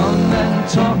hears. Come and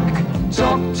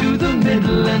talk to the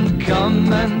middle and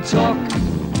come and talk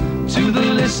to the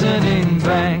listening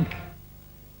bank.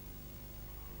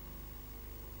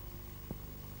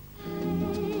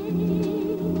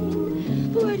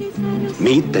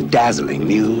 Meet the dazzling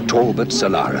new Talbot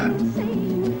Solara.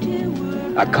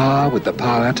 A car with the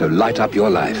power to light up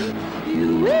your life.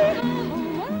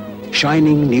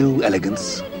 Shining new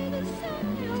elegance.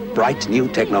 Bright new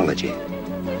technology.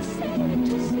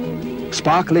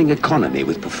 Sparkling economy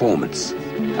with performance.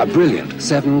 A brilliant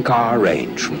 7-car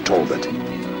range from Talbot.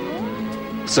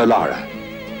 Solara.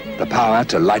 The power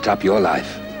to light up your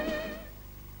life.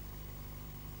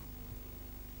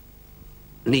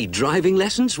 Need driving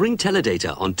lessons? Ring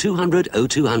Teledata on 200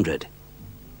 0200.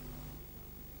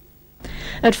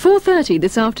 At 4:30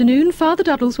 this afternoon, Father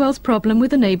Duddleswell's problem with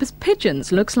the neighbour's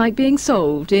pigeons looks like being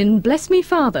solved in Bless Me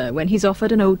Father when he's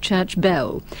offered an old church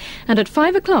bell. And at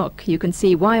 5 o'clock you can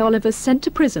see why Oliver's sent to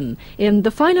prison in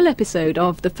the final episode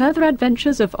of The Further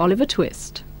Adventures of Oliver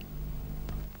Twist.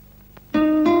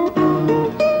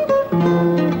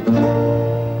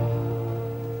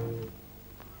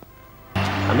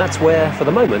 And that's where, for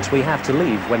the moment, we have to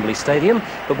leave Wembley Stadium,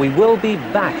 but we will be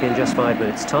back in just 5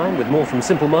 minutes' time with more from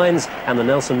Simple Minds and the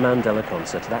Nelson Mandela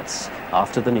concert. That's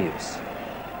after the news.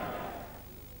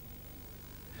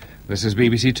 This is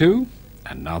BBC Two,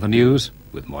 and now the news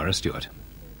with Moira Stewart.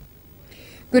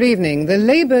 Good evening. The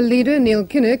Labour leader, Neil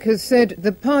Kinnock, has said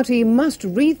the party must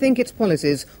rethink its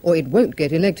policies or it won't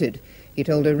get elected. He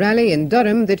told a rally in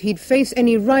Durham that he'd face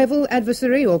any rival,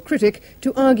 adversary or critic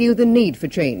to argue the need for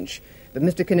change. But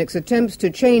Mr Kinnock's attempts to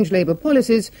change Labour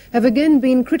policies have again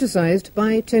been criticised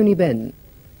by Tony Benn.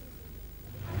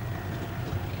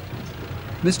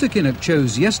 Mr Kinnock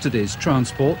chose yesterday's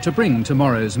transport to bring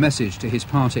tomorrow's message to his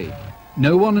party.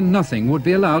 No one and nothing would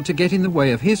be allowed to get in the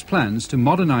way of his plans to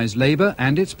modernise Labour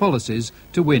and its policies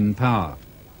to win power.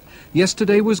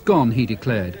 Yesterday was gone, he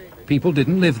declared. People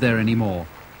didn't live there anymore.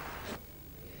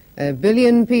 1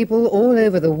 billion people all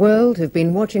over the world have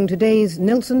been watching today's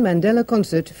Nelson Mandela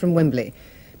concert from Wembley.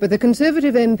 But the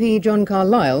Conservative MP John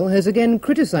Carlyle has again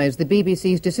criticised the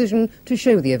BBC's decision to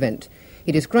show the event.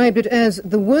 He described it as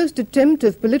the worst attempt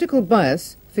of political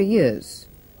bias for years.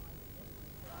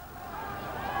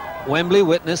 Wembley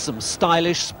witnessed some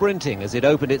stylish sprinting as it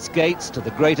opened its gates to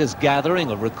the greatest gathering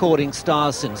of recording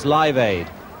stars since Live Aid.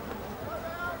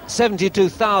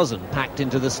 72,000 packed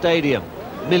into the stadium.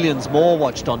 Millions more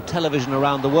watched on television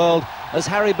around the world as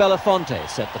Harry Belafonte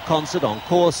set the concert on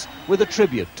course with a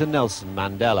tribute to Nelson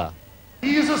Mandela.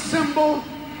 He is a symbol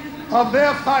of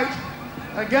their fight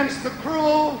against the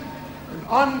cruel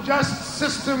and unjust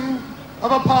system of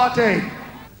apartheid.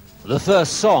 The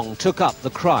first song took up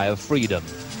the cry of freedom.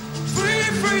 Free,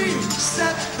 free,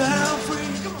 set them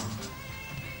free. Come on.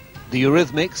 The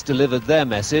Eurythmics delivered their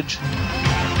message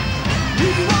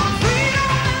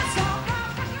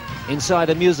inside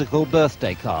a musical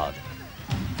birthday card.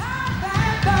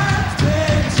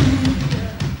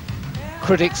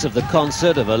 Critics of the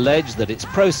concert have alleged that its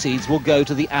proceeds will go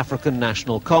to the African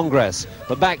National Congress,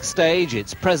 but backstage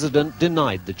its president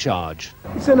denied the charge.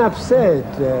 It's an absurd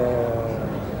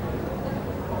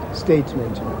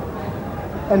statement.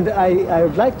 And I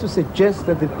would like to suggest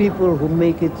that the people who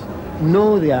make it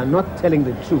know they are not telling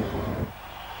the truth.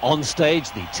 On stage,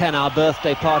 the 10-hour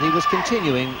birthday party was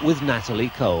continuing with Natalie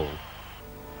Cole.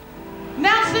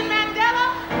 Nelson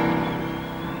Mandela,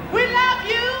 we love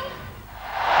you.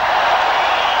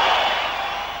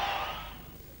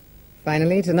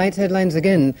 Finally, tonight's headlines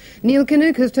again. Neil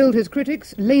Kinnock has told his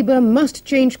critics Labour must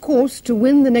change course to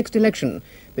win the next election.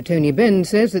 But Tony Benn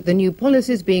says that the new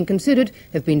policies being considered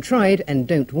have been tried and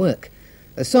don't work.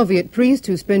 A Soviet priest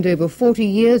who spent over 40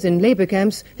 years in labour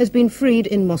camps has been freed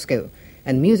in Moscow.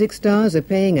 And music stars are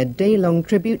paying a day-long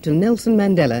tribute to Nelson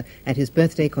Mandela at his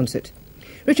birthday concert.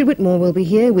 Richard Whitmore will be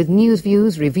here with News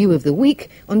View's Review of the Week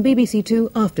on BBC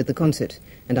Two after the concert.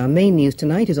 And our main news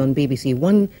tonight is on BBC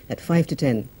One at 5 to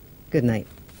 10. Good night.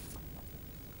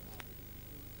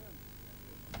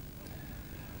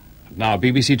 Now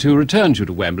BBC Two returns you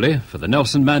to Wembley for the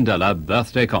Nelson Mandela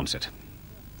birthday concert.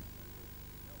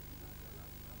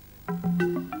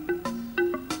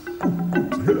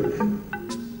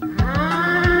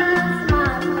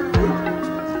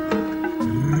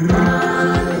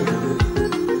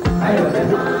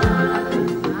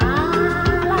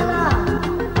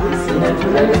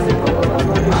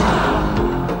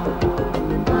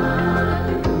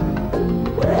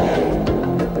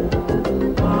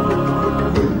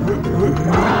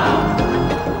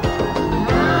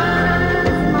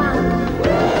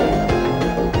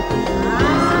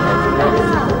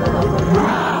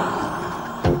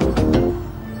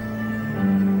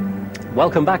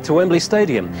 Welcome back to Wembley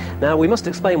Stadium. Now, we must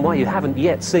explain why you haven't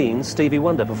yet seen Stevie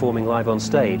Wonder performing live on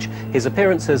stage. His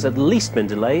appearance has at least been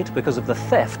delayed because of the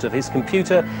theft of his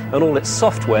computer and all its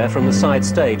software from the side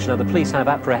stage. Now, the police have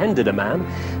apprehended a man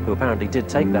who apparently did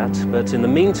take that, but in the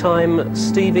meantime,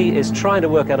 Stevie is trying to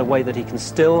work out a way that he can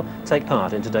still take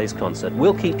part in today's concert.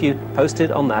 We'll keep you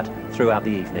posted on that throughout the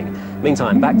evening.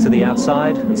 Meantime, back to the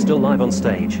outside and still live on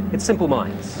stage. It's Simple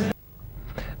Minds.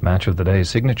 Match of the Day's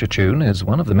signature tune is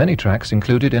one of the many tracks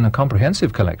included in a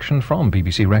comprehensive collection from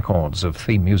BBC Records of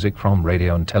theme music from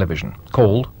radio and television,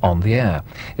 called On the Air.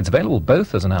 It's available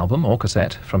both as an album or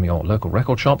cassette from your local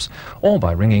record shops, or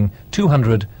by ringing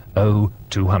 200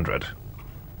 0200.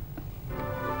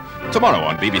 Tomorrow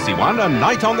on BBC One, a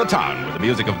night on the town with the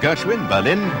music of Gershwin,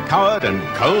 Berlin, Coward and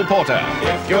Cole Porter.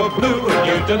 If you're blue and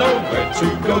you don't know where to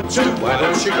go to, why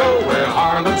don't you go where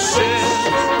Harlem sits?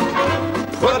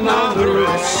 Putting on the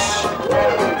Ritz.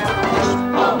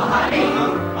 Oh my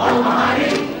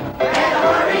honey, better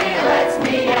hurry, let's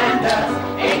meander.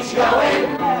 Ain't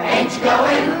you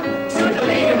going to the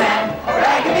leader man,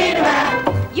 Ragamuffin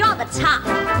man? You're the top.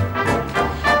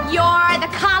 You're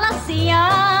the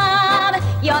Coliseum.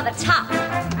 You're the top.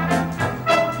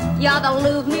 You're the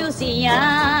Louvre Museum.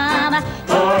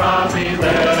 Or I'll be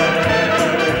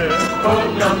there,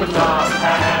 putting on the top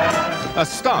hat. A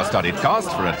star-studded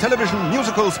cast for a television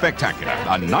musical spectacular.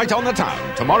 A Night on the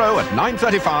Town, tomorrow at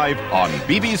 9:35 on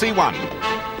BBC One.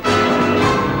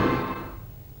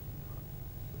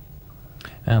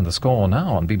 And the score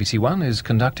now on BBC One is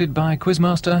conducted by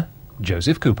Quizmaster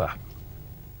Joseph Cooper.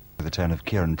 The turn of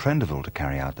Kieran Prendeville to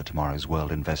carry out the Tomorrow's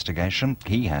World investigation.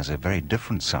 He has a very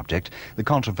different subject, the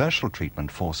controversial treatment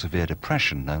for severe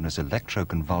depression known as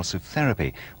electroconvulsive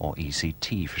therapy, or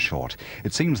ECT for short.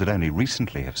 It seems that only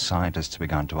recently have scientists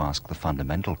begun to ask the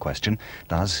fundamental question,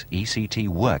 does ECT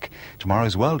work?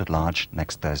 Tomorrow's World at Large,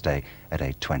 next Thursday at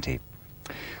 8:20.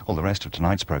 All the rest of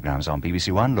tonight's programmes on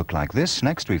BBC One look like this.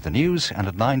 Next week, the news, and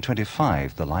at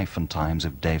 9:25, the life and times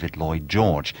of David Lloyd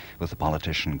George, with the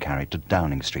politician carried to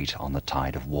Downing Street on the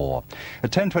tide of war.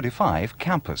 At 10:25,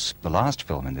 Campus, the last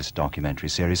film in this documentary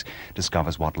series,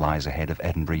 discovers what lies ahead of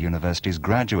Edinburgh University's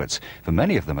graduates. For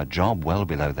many of them, a job well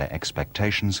below their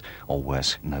expectations, or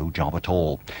worse, no job at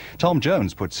all. Tom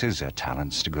Jones puts his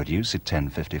talents to good use at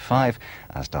 10:55,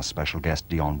 as does special guest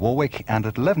Dionne Warwick, and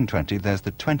at 11:20, there's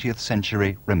the 20th Century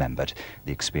Remembered,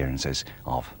 the experiences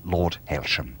of Lord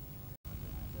Hailsham.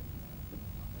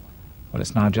 Well,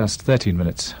 it's now just 13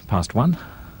 minutes past 1,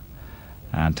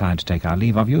 and time to take our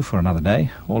leave of you for another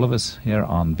day. All of us here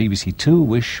on BBC Two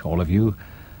wish all of you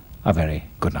a very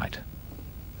good night.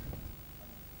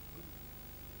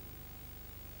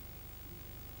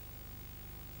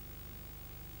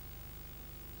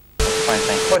 Fine,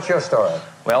 thank you. What's your story?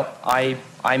 Well,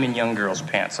 I'm in young girls'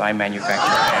 pants. I manufacture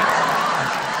pants.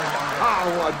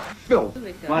 Oh, what filth.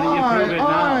 Why don't you prove it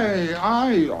now?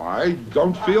 I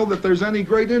don't feel that there's any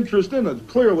great interest in it.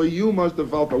 Clearly, you must have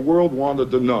felt the world wanted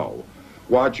to know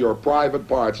what your private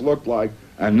parts look like,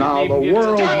 and now the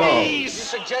world knows.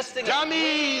 Suggesting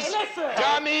dummies!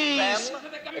 Dummies!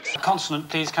 A consonant,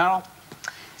 please, Carol.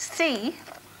 C.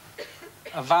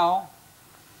 A vowel.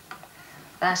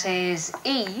 That is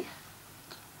E.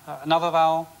 Another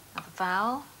vowel. Another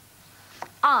vowel.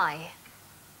 I.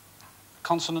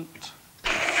 Consonant.